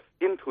force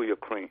into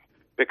Ukraine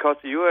because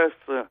U.S.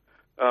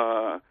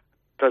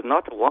 does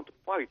not want to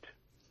fight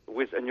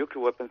with a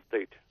nuclear weapon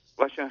state.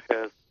 Russia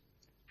has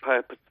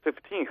perhaps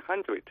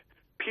 1,500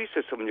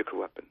 pieces of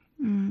nuclear weapon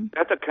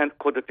that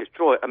could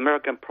destroy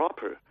American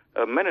property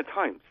many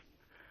times.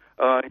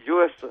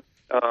 U.S.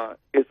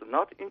 is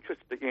not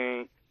interested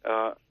in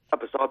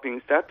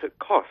absorbing that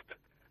cost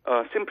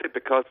simply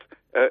because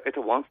it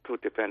wants to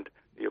defend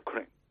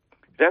Ukraine.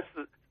 That's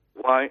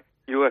why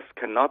U.S.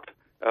 cannot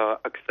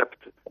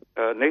accept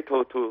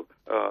NATO to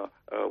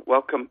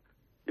welcome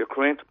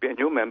Ukraine to be a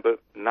new member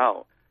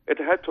now. It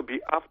had to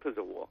be after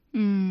the war.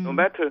 No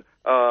matter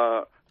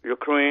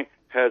Ukraine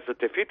has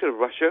defeated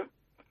Russia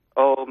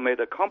or made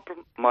a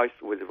compromise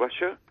with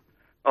Russia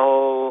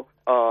or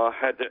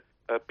had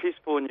a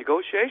peaceful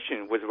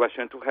negotiation with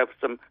Russia to have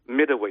some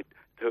middleweight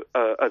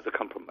as a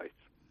compromise.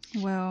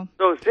 Well,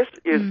 so this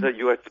is the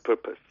U.S.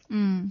 purpose.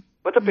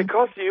 But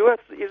because the U.S.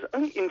 is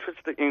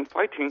uninterested in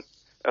fighting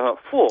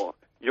for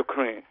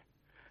Ukraine,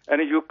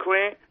 and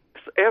Ukraine's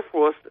air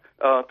force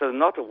does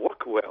not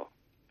work well,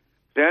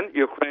 then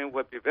Ukraine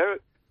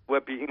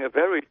will be in a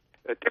very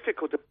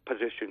difficult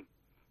position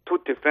to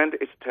defend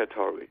its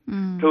territory,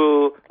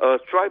 to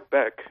strike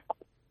back.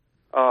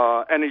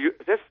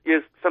 This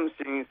is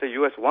something the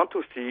U.S. want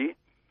to see,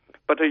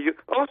 but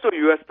also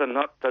U.S.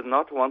 does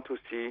not want to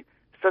see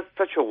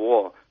such a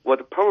war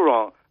would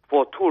prolong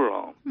for too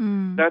long.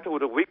 That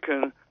would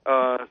weaken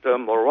the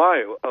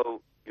morale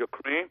of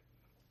Ukraine,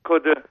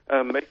 could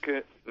make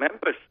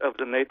members of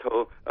the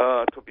NATO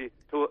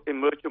to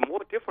emerge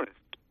more different.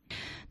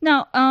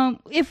 Now,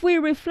 if we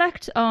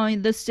reflect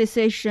on this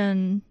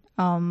decision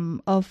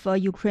of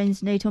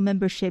Ukraine's NATO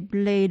membership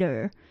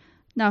later.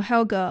 Now,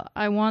 Helga,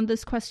 I want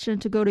this question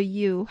to go to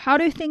you. How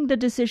do you think the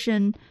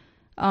decision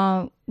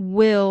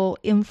will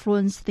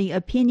influence the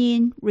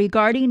opinion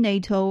regarding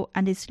NATO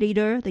and its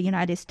leader, the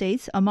United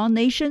States, among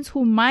nations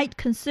who might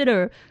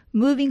consider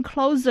moving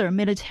closer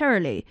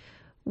militarily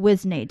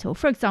with NATO?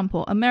 For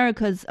example,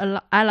 America's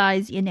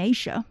allies in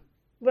Asia.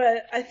 Well,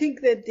 I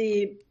think that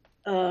the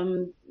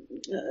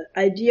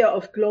idea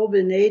of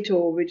global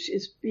NATO, which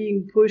is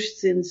being pushed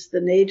since the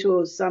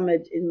NATO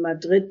summit in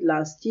Madrid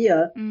last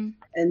year,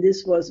 and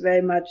this was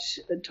very much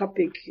a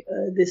topic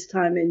this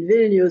time in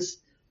Vilnius,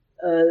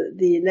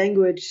 the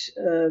language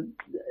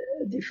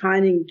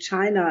defining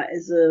China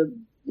as a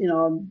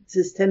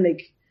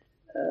systemic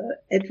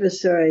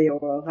adversary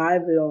or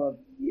rival or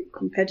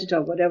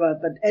competitor, whatever,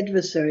 but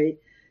adversary,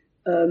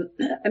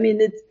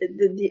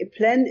 The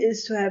plan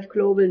is to have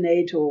global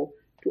NATO,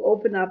 to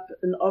open up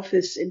an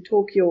office in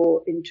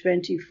Tokyo in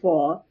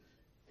 24.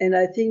 And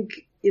I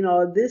think,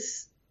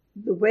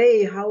 the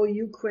way how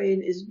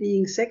Ukraine is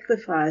being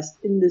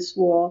sacrificed in this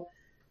war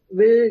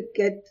will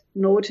get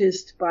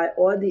noticed by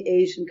all the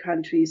Asian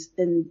countries.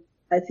 And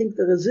I think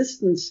the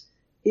resistance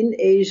in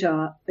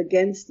Asia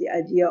against the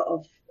idea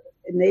of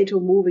NATO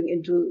moving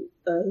into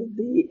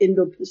the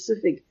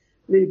Indo-Pacific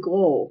will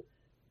grow.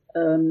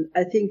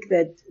 I think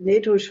that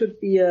NATO should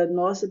be a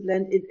North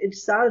Atlantic. It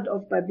started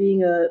off by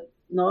being a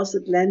North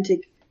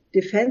Atlantic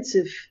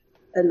defensive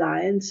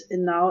alliance,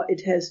 and now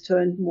it has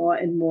turned more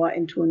and more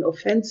into an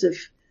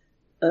offensive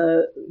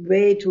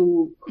way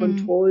to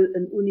control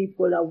an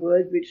unipolar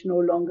world which no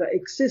longer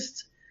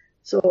exists.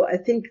 So I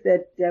think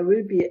that there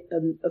will be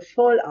a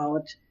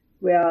fallout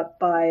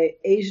whereby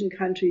Asian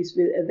countries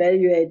will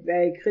evaluate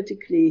very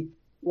critically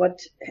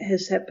what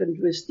has happened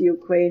with the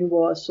Ukraine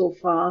war so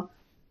far,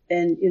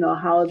 and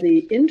how the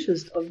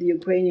interest of the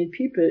Ukrainian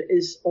people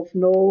is of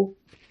no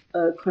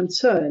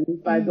concern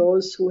by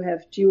those who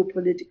have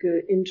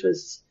geopolitical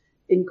interests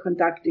in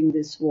conducting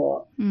this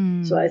war.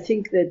 So I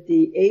think that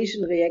the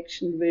Asian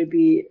reaction will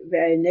be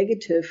very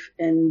negative,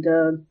 and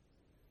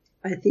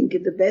I think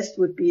the best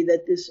would be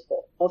that this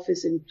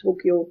office in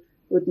Tokyo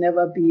would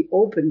never be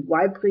opened.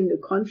 Why bring a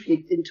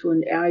conflict into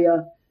an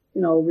area,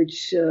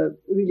 which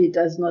really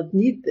does not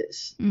need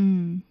this?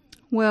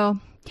 Well,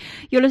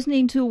 you're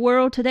listening to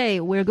World Today.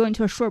 We're going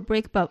to a short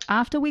break, but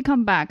after we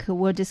come back,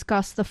 we'll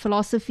discuss the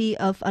philosophy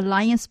of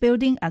alliance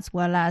building as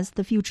well as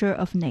the future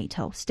of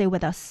NATO. Stay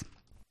with us.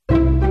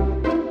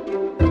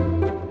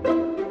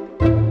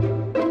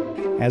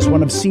 As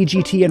one of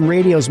CGTN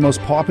Radio's most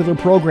popular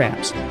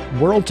programs,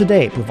 World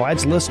Today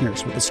provides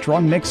listeners with a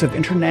strong mix of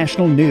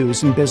international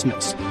news and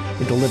business.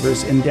 It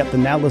delivers in-depth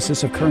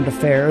analysis of current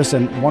affairs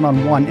and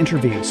one-on-one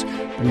interviews,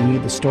 bringing you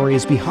the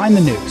stories behind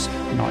the news,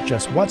 not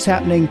just what's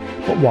happening,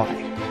 but why.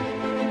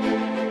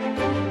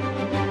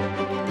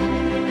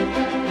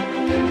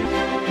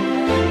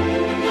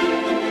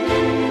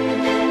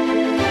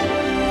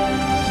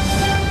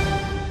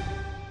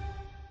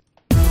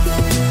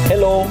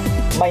 Hello,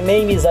 my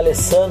name is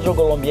Alessandro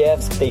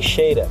Golombiewski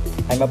Teixeira.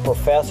 I'm a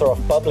professor of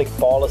public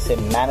policy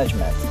and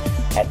management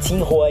at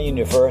Tsinghua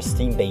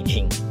University in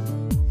Beijing.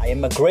 I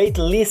am a great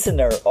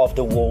listener of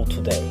The World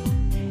Today.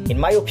 In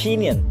my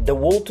opinion, The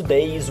World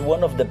Today is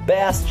one of the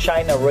best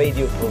China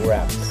radio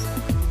programs.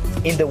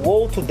 In The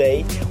World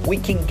Today, we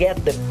can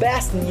get the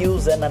best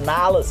news and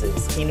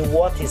analysis in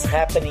what is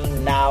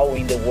happening now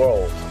in the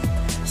world.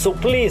 So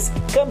please,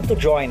 come to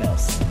join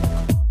us.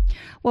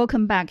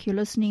 Welcome back. You're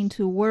listening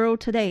to World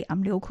Today.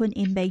 I'm Liu Kun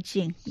in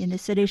Beijing. In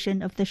this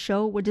edition of the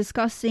show, we're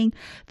discussing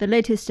the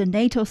latest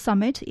NATO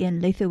summit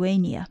in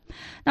Lithuania.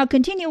 Now,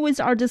 continue with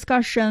our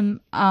discussion.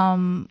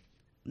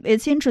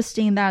 It's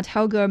interesting that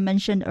Helga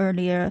mentioned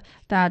earlier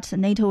that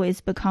NATO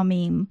is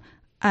becoming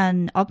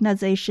an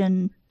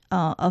organization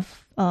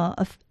of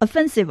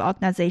offensive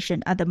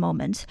organization at the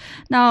moment.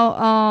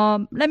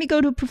 Now, let me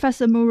go to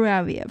Professor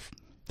Muraviev.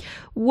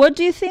 What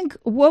do you think,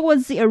 what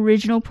was the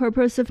original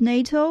purpose of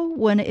NATO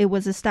when it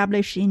was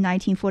established in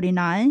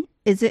 1949?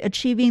 Is it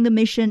achieving the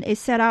mission it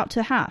set out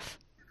to have?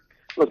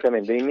 Look,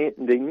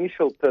 the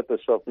initial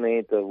purpose of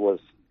NATO was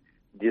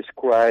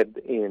described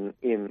in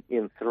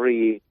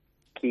three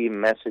key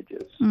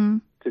messages.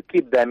 To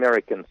keep the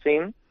Americans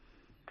in,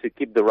 to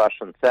keep the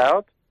Russians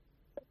out,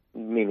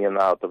 meaning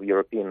out of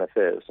European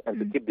affairs, and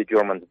to keep the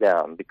Germans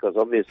down, because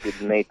obviously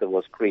NATO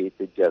was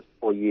created just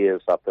 4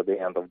 years after the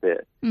end of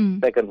the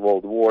Second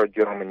World War.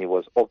 Germany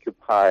was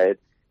occupied,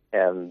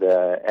 and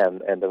there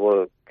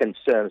were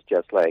concerns,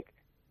 just like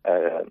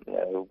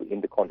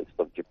in the context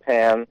of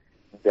Japan,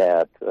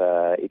 that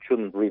it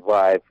shouldn't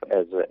revive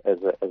as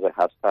a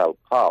hostile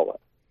power.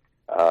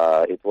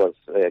 It was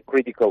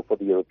critical for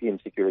the European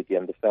security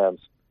and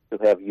defense to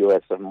have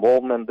U.S.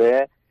 involvement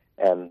there.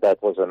 And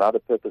that was another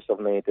purpose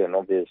of NATO, and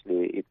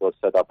obviously it was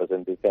set up as a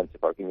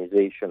defensive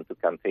organization to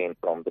campaign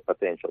from the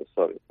potential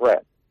Soviet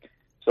threat.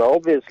 So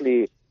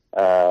obviously,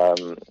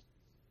 in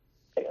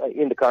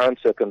the current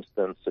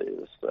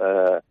circumstances,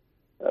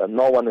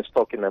 no one is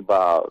talking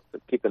about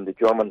keeping the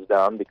Germans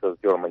down because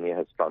Germany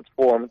has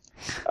transformed.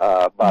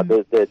 But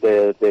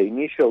the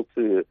initial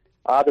two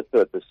other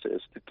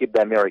purposes, to keep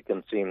the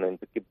Americans in and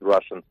to keep the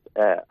Russians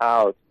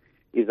out,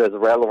 is as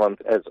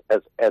relevant as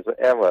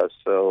ever.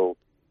 So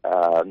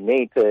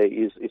NATO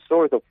is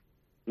sort of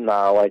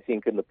now, I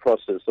think, in the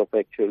process of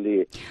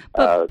actually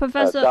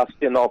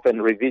dusting off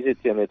and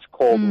revisiting its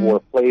Cold War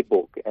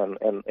playbook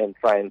and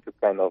trying to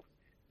kind of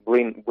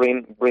bring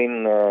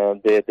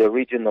the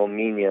regional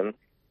meaning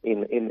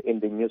in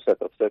the new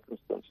set of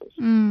circumstances.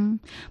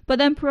 But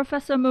then,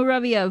 Professor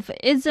Muraviev,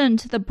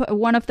 isn't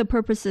one of the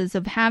purposes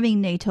of having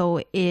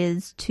NATO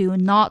is to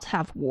not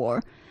have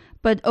war?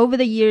 But over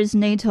the years,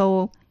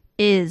 NATO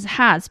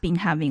has been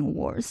having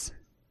wars.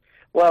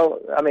 Well,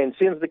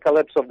 since the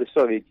collapse of the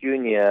Soviet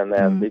Union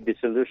and the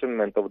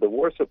disillusionment of the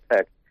Warsaw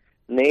Pact,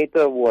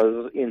 NATO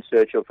was in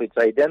search of its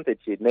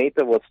identity.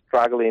 NATO was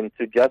struggling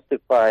to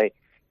justify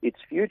its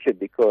future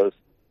because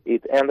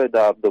it ended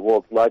up the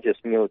world's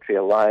largest military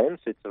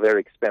alliance. It's a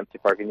very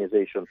expensive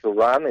organization to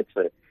run. It's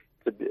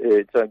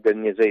an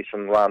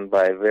organization run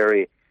by a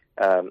very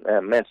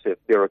massive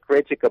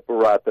bureaucratic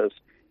apparatus,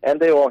 and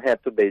they all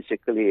had to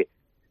basically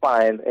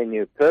find a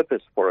new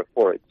purpose for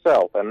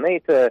itself. And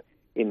NATO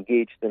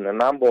engaged in a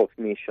number of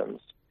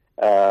missions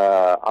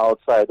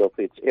outside of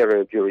its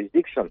area of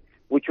jurisdiction,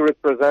 which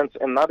represents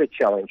another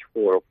challenge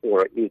for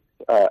its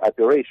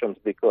operations,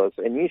 because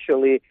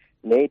initially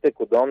NATO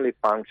could only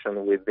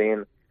function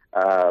within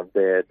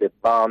the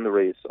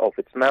boundaries of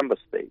its member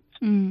states.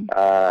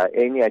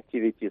 Any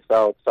activities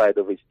outside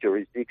of its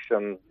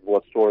jurisdiction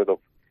was sort of,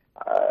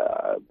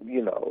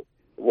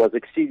 was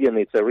exceeding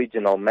its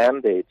original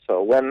mandate.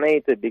 So when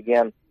NATO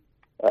began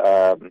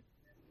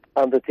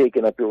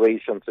undertaking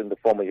operations in the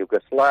former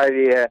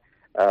Yugoslavia,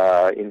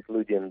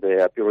 including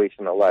the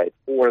Operation Allied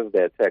Force,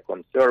 the attack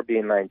on Serbia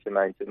in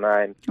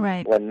 1999,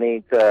 right, when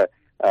NATO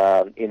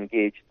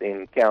engaged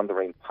in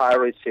countering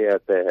piracy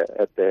at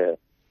the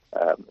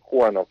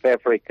Horn of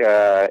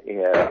Africa,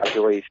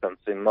 operations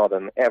in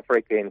Northern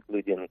Africa,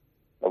 including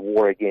a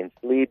war against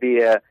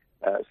Libya,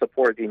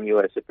 supporting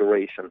U.S.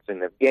 operations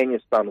in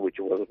Afghanistan, which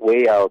was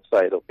way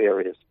outside of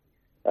NATO's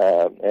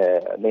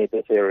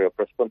area of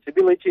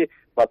responsibility,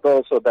 but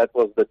also that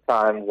was the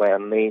time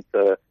when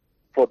NATO,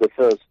 for the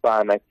first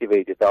time,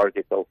 activated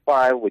Article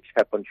 5, which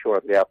happened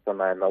shortly after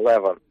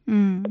 9/11.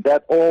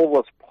 That all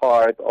was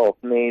part of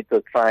NATO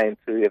trying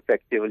to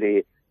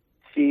effectively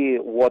see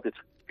what its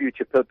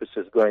future purpose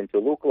is going to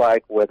look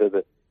like, whether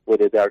the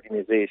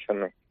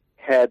organization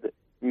had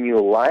new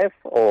life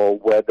or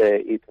whether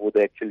it would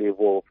actually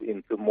evolve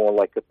into more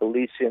like a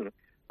policing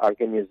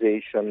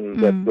organization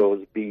that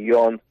goes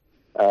beyond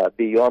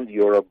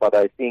Europe. But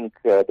I think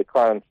the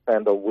current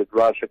standoff with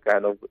Russia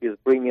kind of is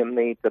bringing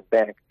NATO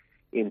back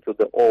into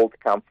the old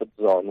comfort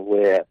zone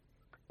where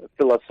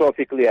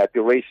philosophically,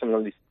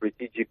 operationally,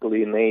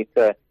 strategically,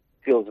 NATO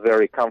feels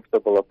very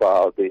comfortable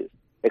about this.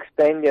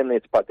 Extending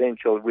its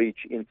potential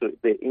reach into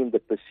the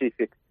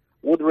Indo-Pacific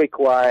would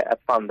require a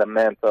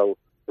fundamental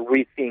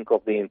rethink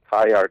of the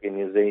entire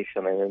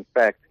organization. And in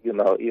fact,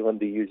 even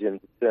using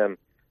the term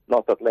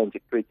North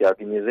Atlantic Treaty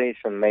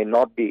Organization may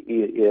not be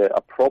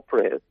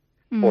appropriate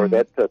for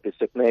that purpose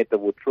if NATO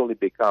would truly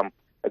become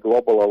a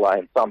global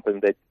alliance,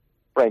 something that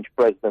French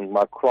President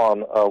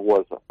Macron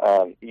was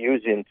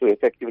using to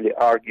effectively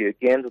argue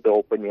against the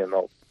opening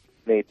of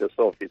NATO's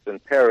office in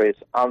Paris,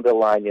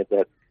 underlining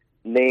that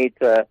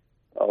NATO,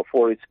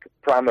 for its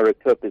primary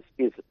purpose,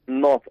 is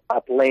North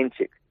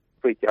Atlantic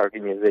Treaty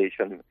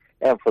Organization,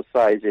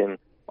 emphasizing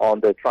on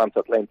the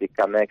transatlantic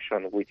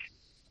connection, which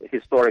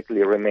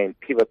historically remained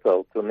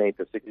pivotal to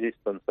NATO's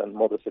existence and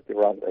modus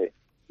operandi.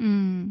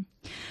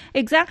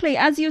 Exactly.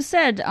 As you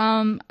said,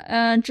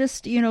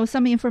 just,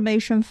 some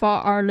information for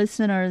our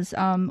listeners.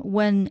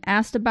 When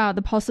asked about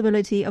the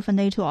possibility of a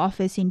NATO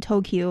office in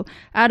Tokyo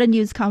at a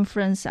news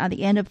conference at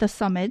the end of the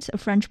summit,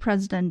 French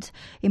President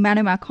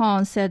Emmanuel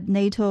Macron said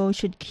NATO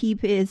should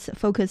keep its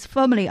focus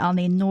firmly on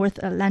the North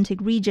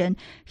Atlantic region.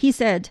 He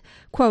said,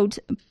 quote,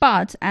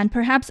 "But, and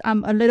perhaps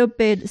I'm a little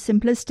bit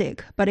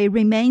simplistic, but it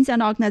remains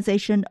an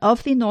organization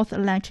of the North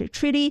Atlantic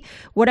Treaty.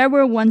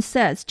 Whatever one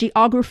says,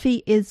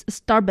 geography is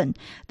stubborn.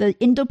 The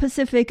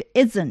Indo-Pacific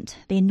isn't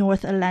the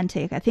North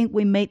Atlantic. I think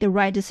we made the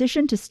right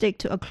decision to stick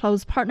to a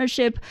close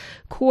partnership,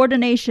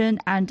 coordination,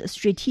 and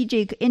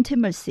strategic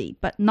intimacy,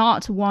 but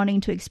not wanting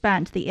to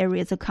expand the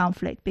areas of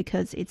conflict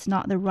because it's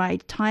not the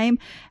right time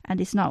and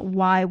it's not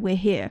why we're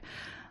here."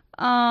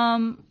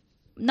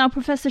 Now,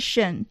 Professor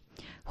Shen,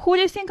 who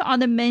do you think are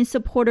the main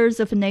supporters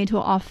of NATO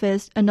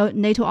office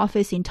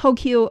in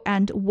Tokyo,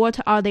 and what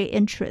are their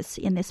interests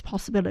in this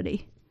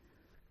possibility?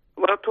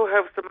 Well, to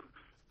have some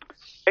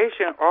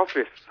Asian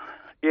office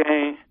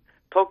in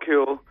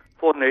Tokyo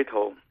for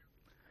NATO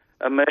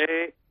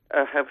may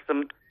have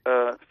some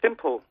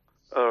simple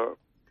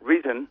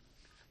reason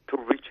to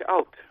reach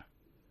out,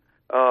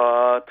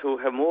 to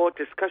have more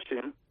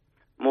discussion,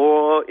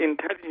 more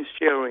intelligence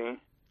sharing,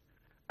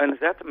 and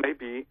that may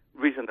be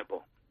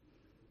reasonable.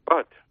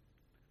 But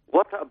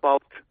what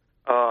about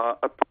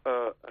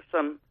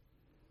some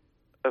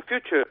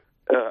future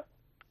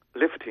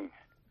lifting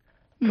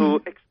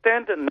to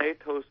extend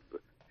NATO's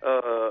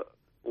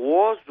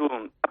war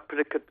zone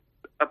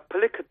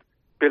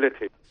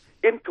applicability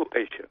into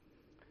Asia?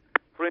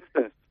 For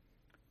instance,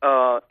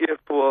 if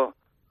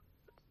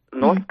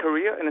North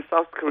Korea and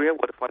South Korea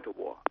would fight a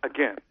war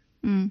again,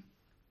 and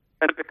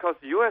because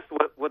U.S.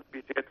 would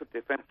be there to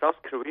defend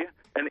South Korea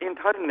and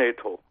entire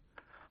NATO,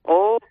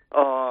 all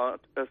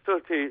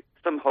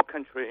 30-somehow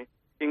countries,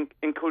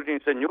 including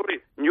the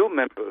new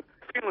member,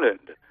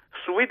 Finland,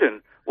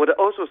 Sweden, would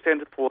also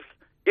send force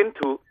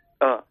into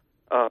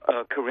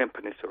Korean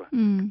Peninsula.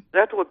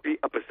 That would be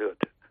absurd,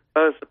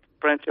 as the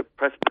French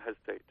president has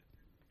said.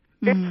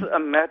 It's a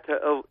matter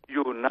of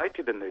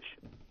United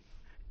Nations,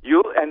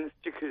 UN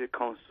Security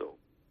Council,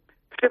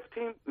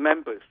 15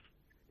 members,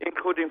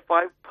 including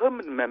 5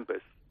 permanent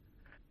members.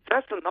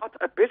 That's not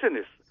a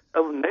business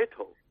of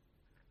NATO.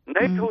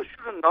 NATO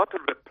should not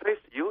replace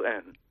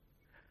UN.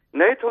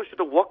 NATO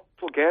should work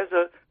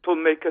together to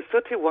make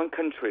 31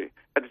 countries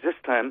at this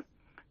time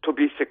to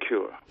be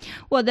secure.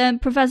 Well, then,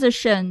 Professor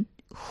Shen,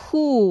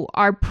 who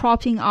are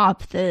propping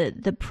up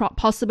the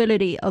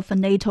possibility of a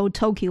NATO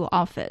Tokyo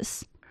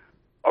office?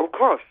 Of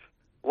course,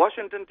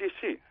 Washington,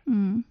 D.C.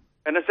 And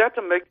that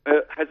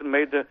has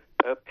made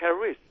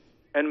Paris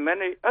and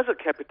many other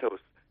capitals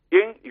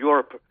in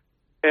Europe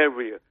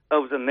area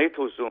of the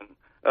NATO zone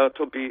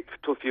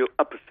to feel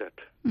upset.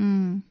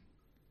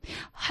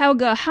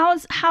 Helga,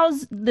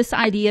 how's this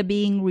idea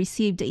being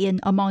received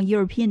among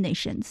European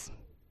nations?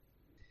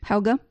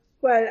 Helga?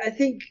 Well, I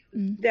think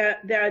there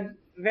are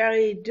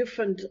very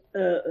different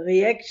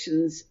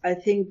reactions. I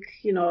think,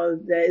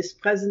 there is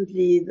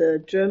presently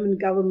the German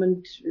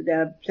government,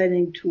 they're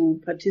planning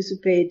to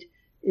participate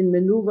in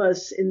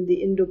maneuvers in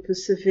the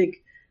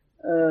Indo-Pacific.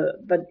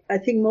 But I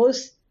think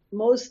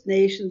most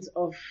nations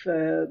of,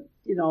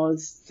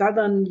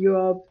 Southern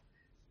Europe,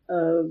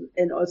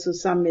 and also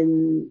some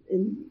in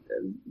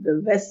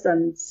the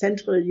Western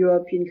Central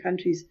European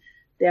countries,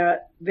 they are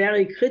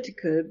very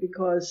critical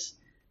because,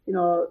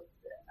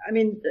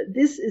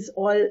 this is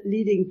all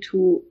leading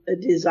to a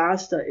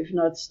disaster if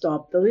not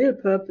stopped. The real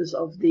purpose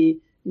of the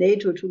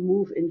NATO to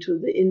move into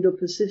the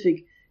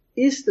Indo-Pacific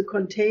is the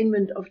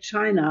containment of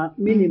China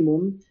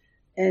minimum.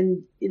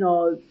 And,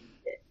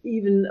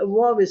 even a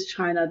war with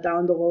China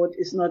down the road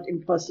is not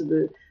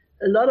impossible.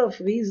 A lot of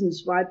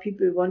reasons why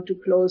people want to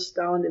close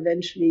down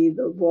eventually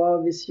the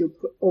war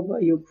over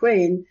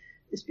Ukraine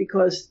is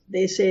because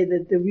they say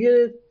that the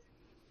real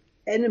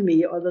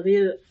enemy or the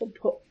real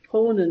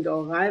opponent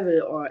or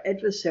rival or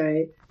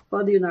adversary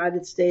for the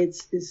United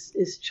States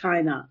is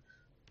China.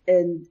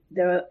 And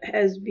there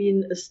has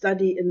been a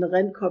study in the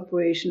Rand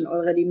Corporation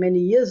already many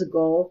years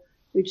ago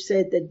which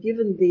said that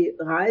given the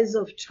rise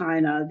of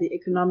China, the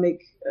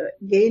economic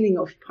gaining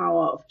of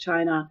power of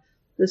China,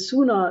 the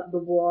sooner the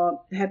war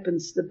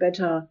happens, the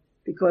better,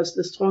 because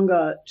the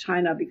stronger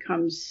China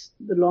becomes,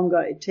 the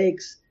longer it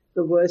takes,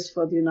 the worse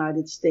for the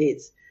United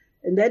States.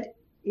 And that,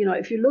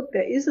 if you look,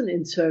 there is an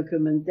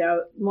encirclement. There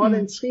are more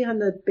than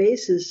 300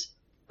 bases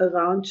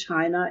around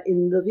China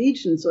in the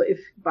region. So if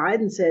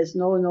Biden says,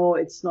 no,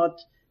 it's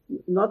not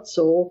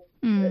so,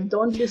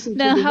 don't listen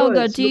then to the Helga,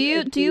 words. do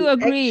you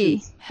agree?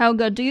 Actions.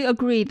 Helga, do you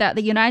agree that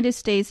the United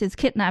States is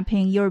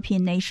kidnapping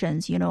European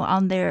nations,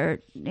 on their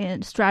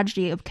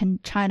strategy of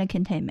China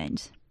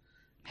containment?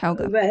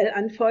 Helga. Well,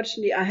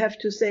 unfortunately, I have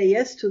to say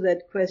yes to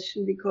that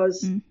question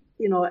because,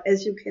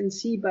 as you can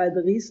see by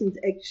the recent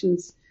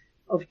actions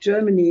of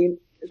Germany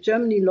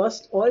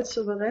lost all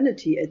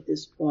sovereignty at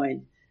this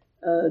point.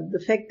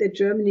 The fact that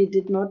Germany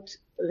did not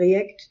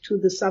react to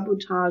the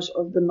sabotage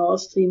of the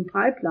Nord Stream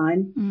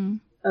pipeline,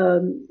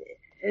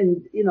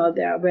 and,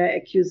 there were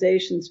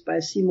accusations by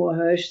Seymour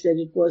Hersh that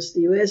it was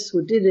the US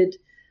who did it.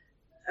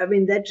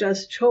 That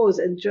just shows.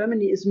 And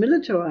Germany is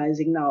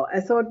militarizing now. I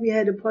thought we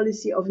had a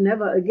policy of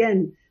never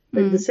again.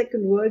 When the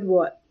Second World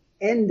War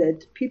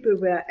ended, people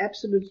were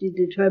absolutely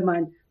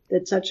determined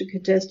that such a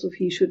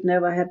catastrophe should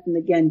never happen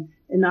again.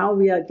 And now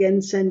we are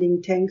again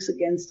sending tanks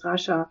against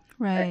Russia.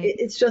 Right.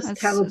 It's just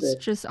terrible.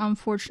 It's just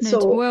unfortunate.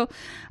 So,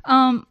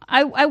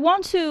 I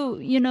want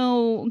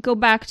to, go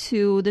back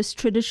to this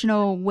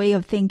traditional way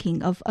of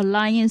thinking of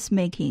alliance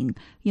making,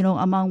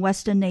 among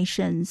Western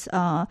nations,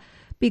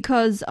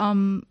 because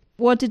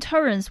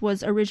deterrence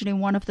was originally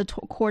one of the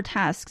core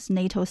tasks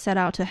NATO set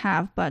out to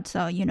have, but,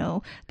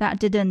 that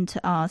didn't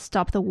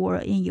stop the war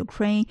in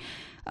Ukraine.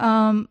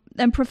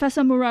 And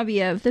Professor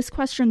Muraviev, this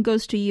question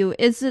goes to you.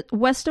 Is the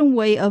Western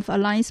way of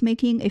alliance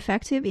making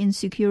effective in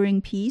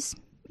securing peace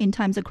in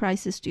times of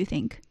crisis, do you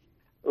think?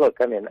 Look,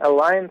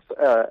 alliance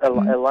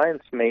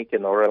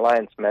making or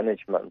alliance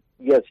management,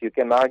 yes, you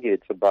can argue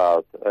it's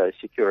about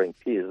securing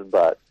peace,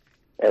 but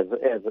as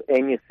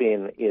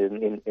anything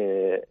in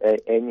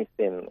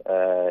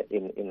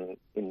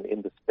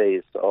the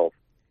space of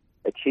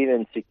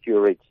achieving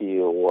security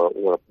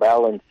or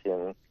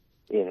balancing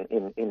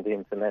in the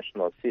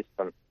international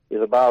system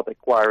is about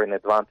acquiring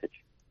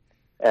advantage.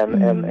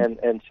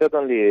 And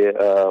certainly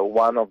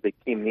one of the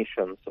key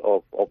missions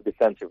of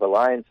defensive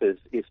alliances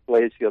is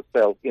place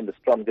yourself in the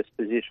strongest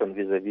position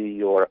vis-a-vis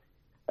your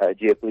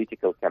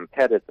geopolitical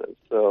competitors.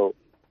 So,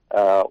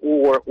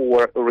 or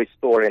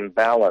restoring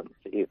balance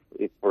if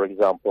for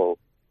example,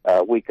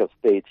 weaker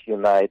states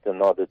unite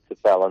in order to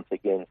balance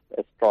against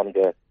a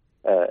stronger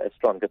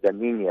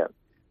dominion.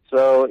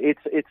 So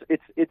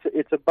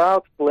it's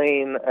about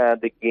playing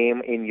the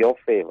game in your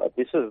favor.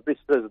 This is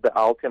the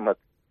ultimate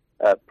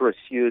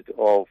pursuit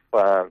of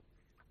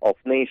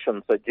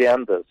nations'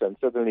 agendas, and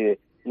certainly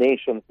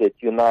nations that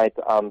unite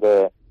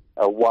under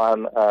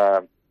one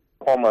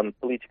common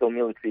political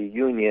military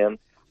union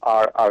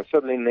are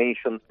certainly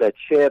nations that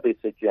share this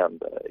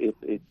agenda.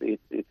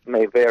 It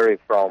may vary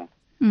from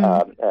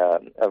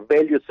a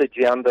values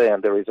agenda,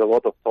 and there is a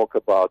lot of talk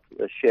about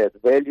shared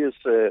values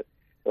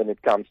when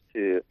it comes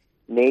to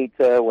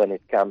NATO, when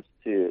it comes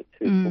to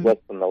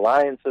Western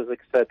alliances,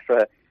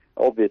 etc.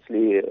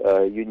 Obviously,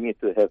 you need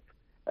to have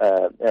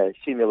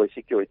similar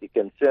security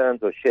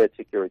concerns or shared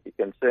security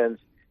concerns.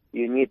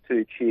 You need to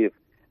achieve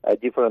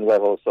different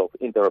levels of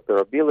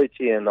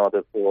interoperability in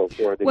order for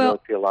the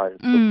military alliance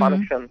to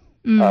function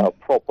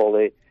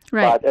properly.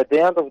 Right. But at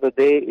the end of the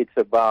day, it's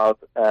about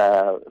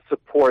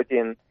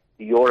supporting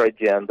your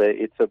agenda.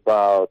 It's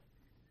about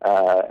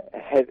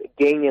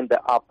gaining the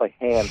upper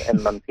hand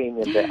and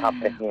maintaining the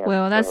upper hand.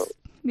 Well, that's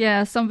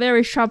some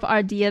very sharp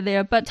idea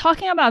there. But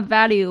talking about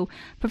value,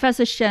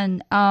 Professor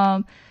Shen,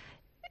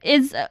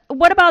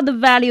 what about the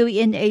value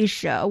in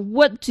Asia?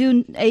 What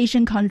do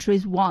Asian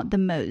countries want the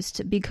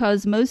most?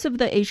 Because most of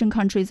the Asian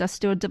countries are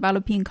still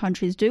developing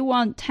countries. Do they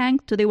want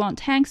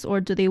tanks, or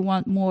do they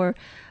want more,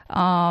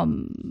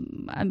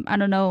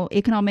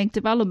 economic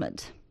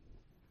development?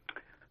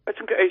 I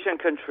think Asian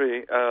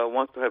country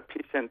wants to have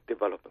peace and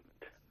development,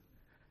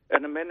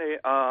 and many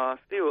are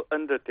still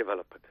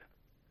underdeveloped,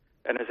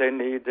 and they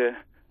need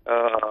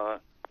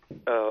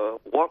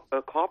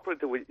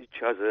cooperate with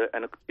each other,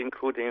 and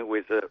including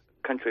with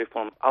country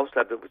from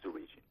outside of the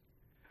region.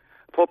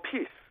 For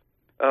peace,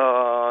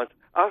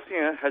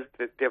 ASEAN has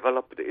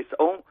developed its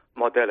own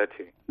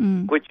modality,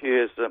 which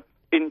is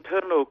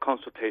internal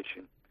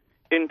consultation,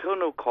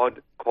 internal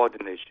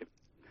coordination,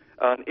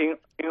 in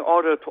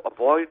order to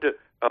avoid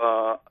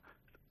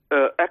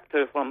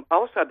actors from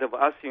outside of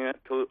ASEAN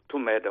to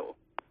meddle.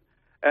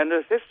 And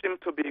this seems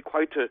to be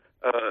quite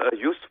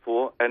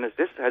useful, and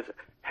this has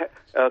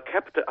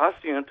kept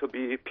ASEAN to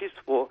be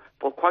peaceful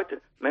for quite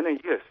many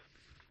years.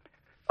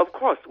 Of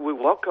course, we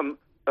welcome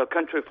a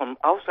country from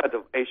outside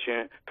of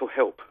Asia to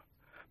help,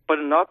 but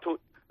not to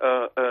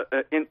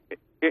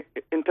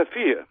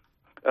interfere,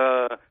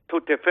 to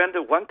defend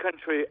one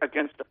country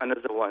against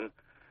another one.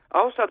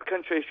 Outside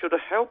countries should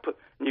help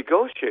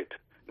negotiate,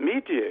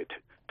 mediate,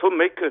 to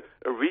make a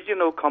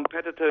regional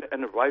competitor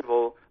and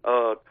rival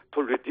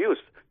to reduce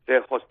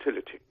their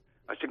hostility.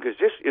 I think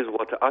this is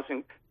what I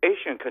think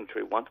Asian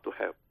country wants to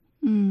have.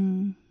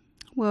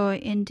 Well,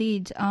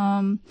 indeed.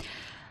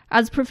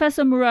 As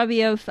Professor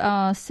Muraviev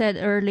said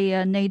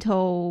earlier,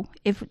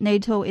 if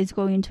NATO is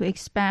going to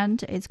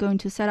expand, it's going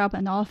to set up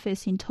an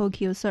office in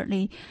Tokyo.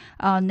 Certainly,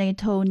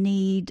 NATO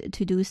may need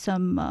to do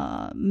some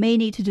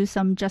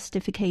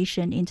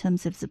justification in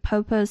terms of the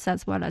purpose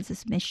as well as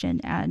its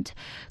mission. And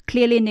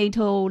clearly,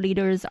 NATO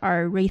leaders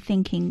are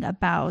rethinking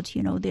about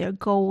their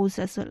goals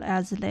as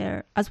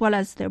well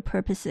as their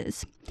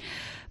purposes.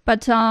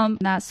 But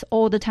that's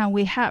all the time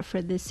we have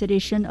for this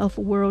edition of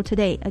World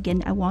Today.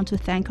 Again, I want to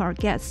thank our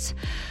guests.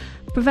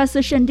 Professor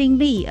Shending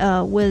Li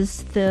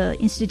with the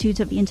Institute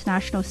of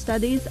International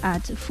Studies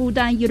at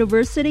Fudan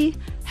University,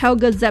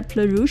 Helga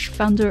Zeppler-Rusch,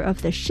 founder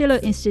of the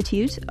Schiller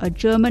Institute, a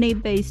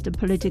Germany-based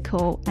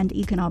political and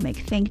economic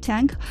think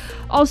tank.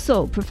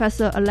 Also,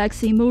 Professor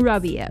Alexei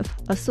Muraviev,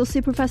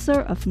 Associate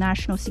Professor of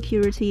National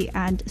Security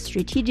and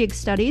Strategic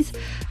Studies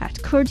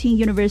at Curtin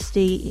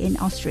University in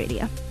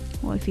Australia.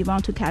 Well, if you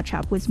want to catch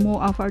up with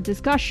more of our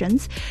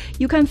discussions,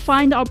 you can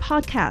find our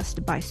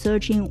podcast by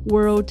searching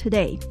World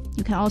Today.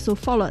 You can also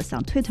follow us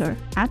on Twitter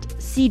at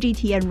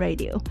CGTN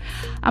Radio.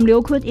 I'm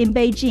Liu Kun in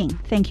Beijing.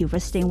 Thank you for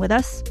staying with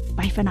us.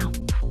 Bye for now.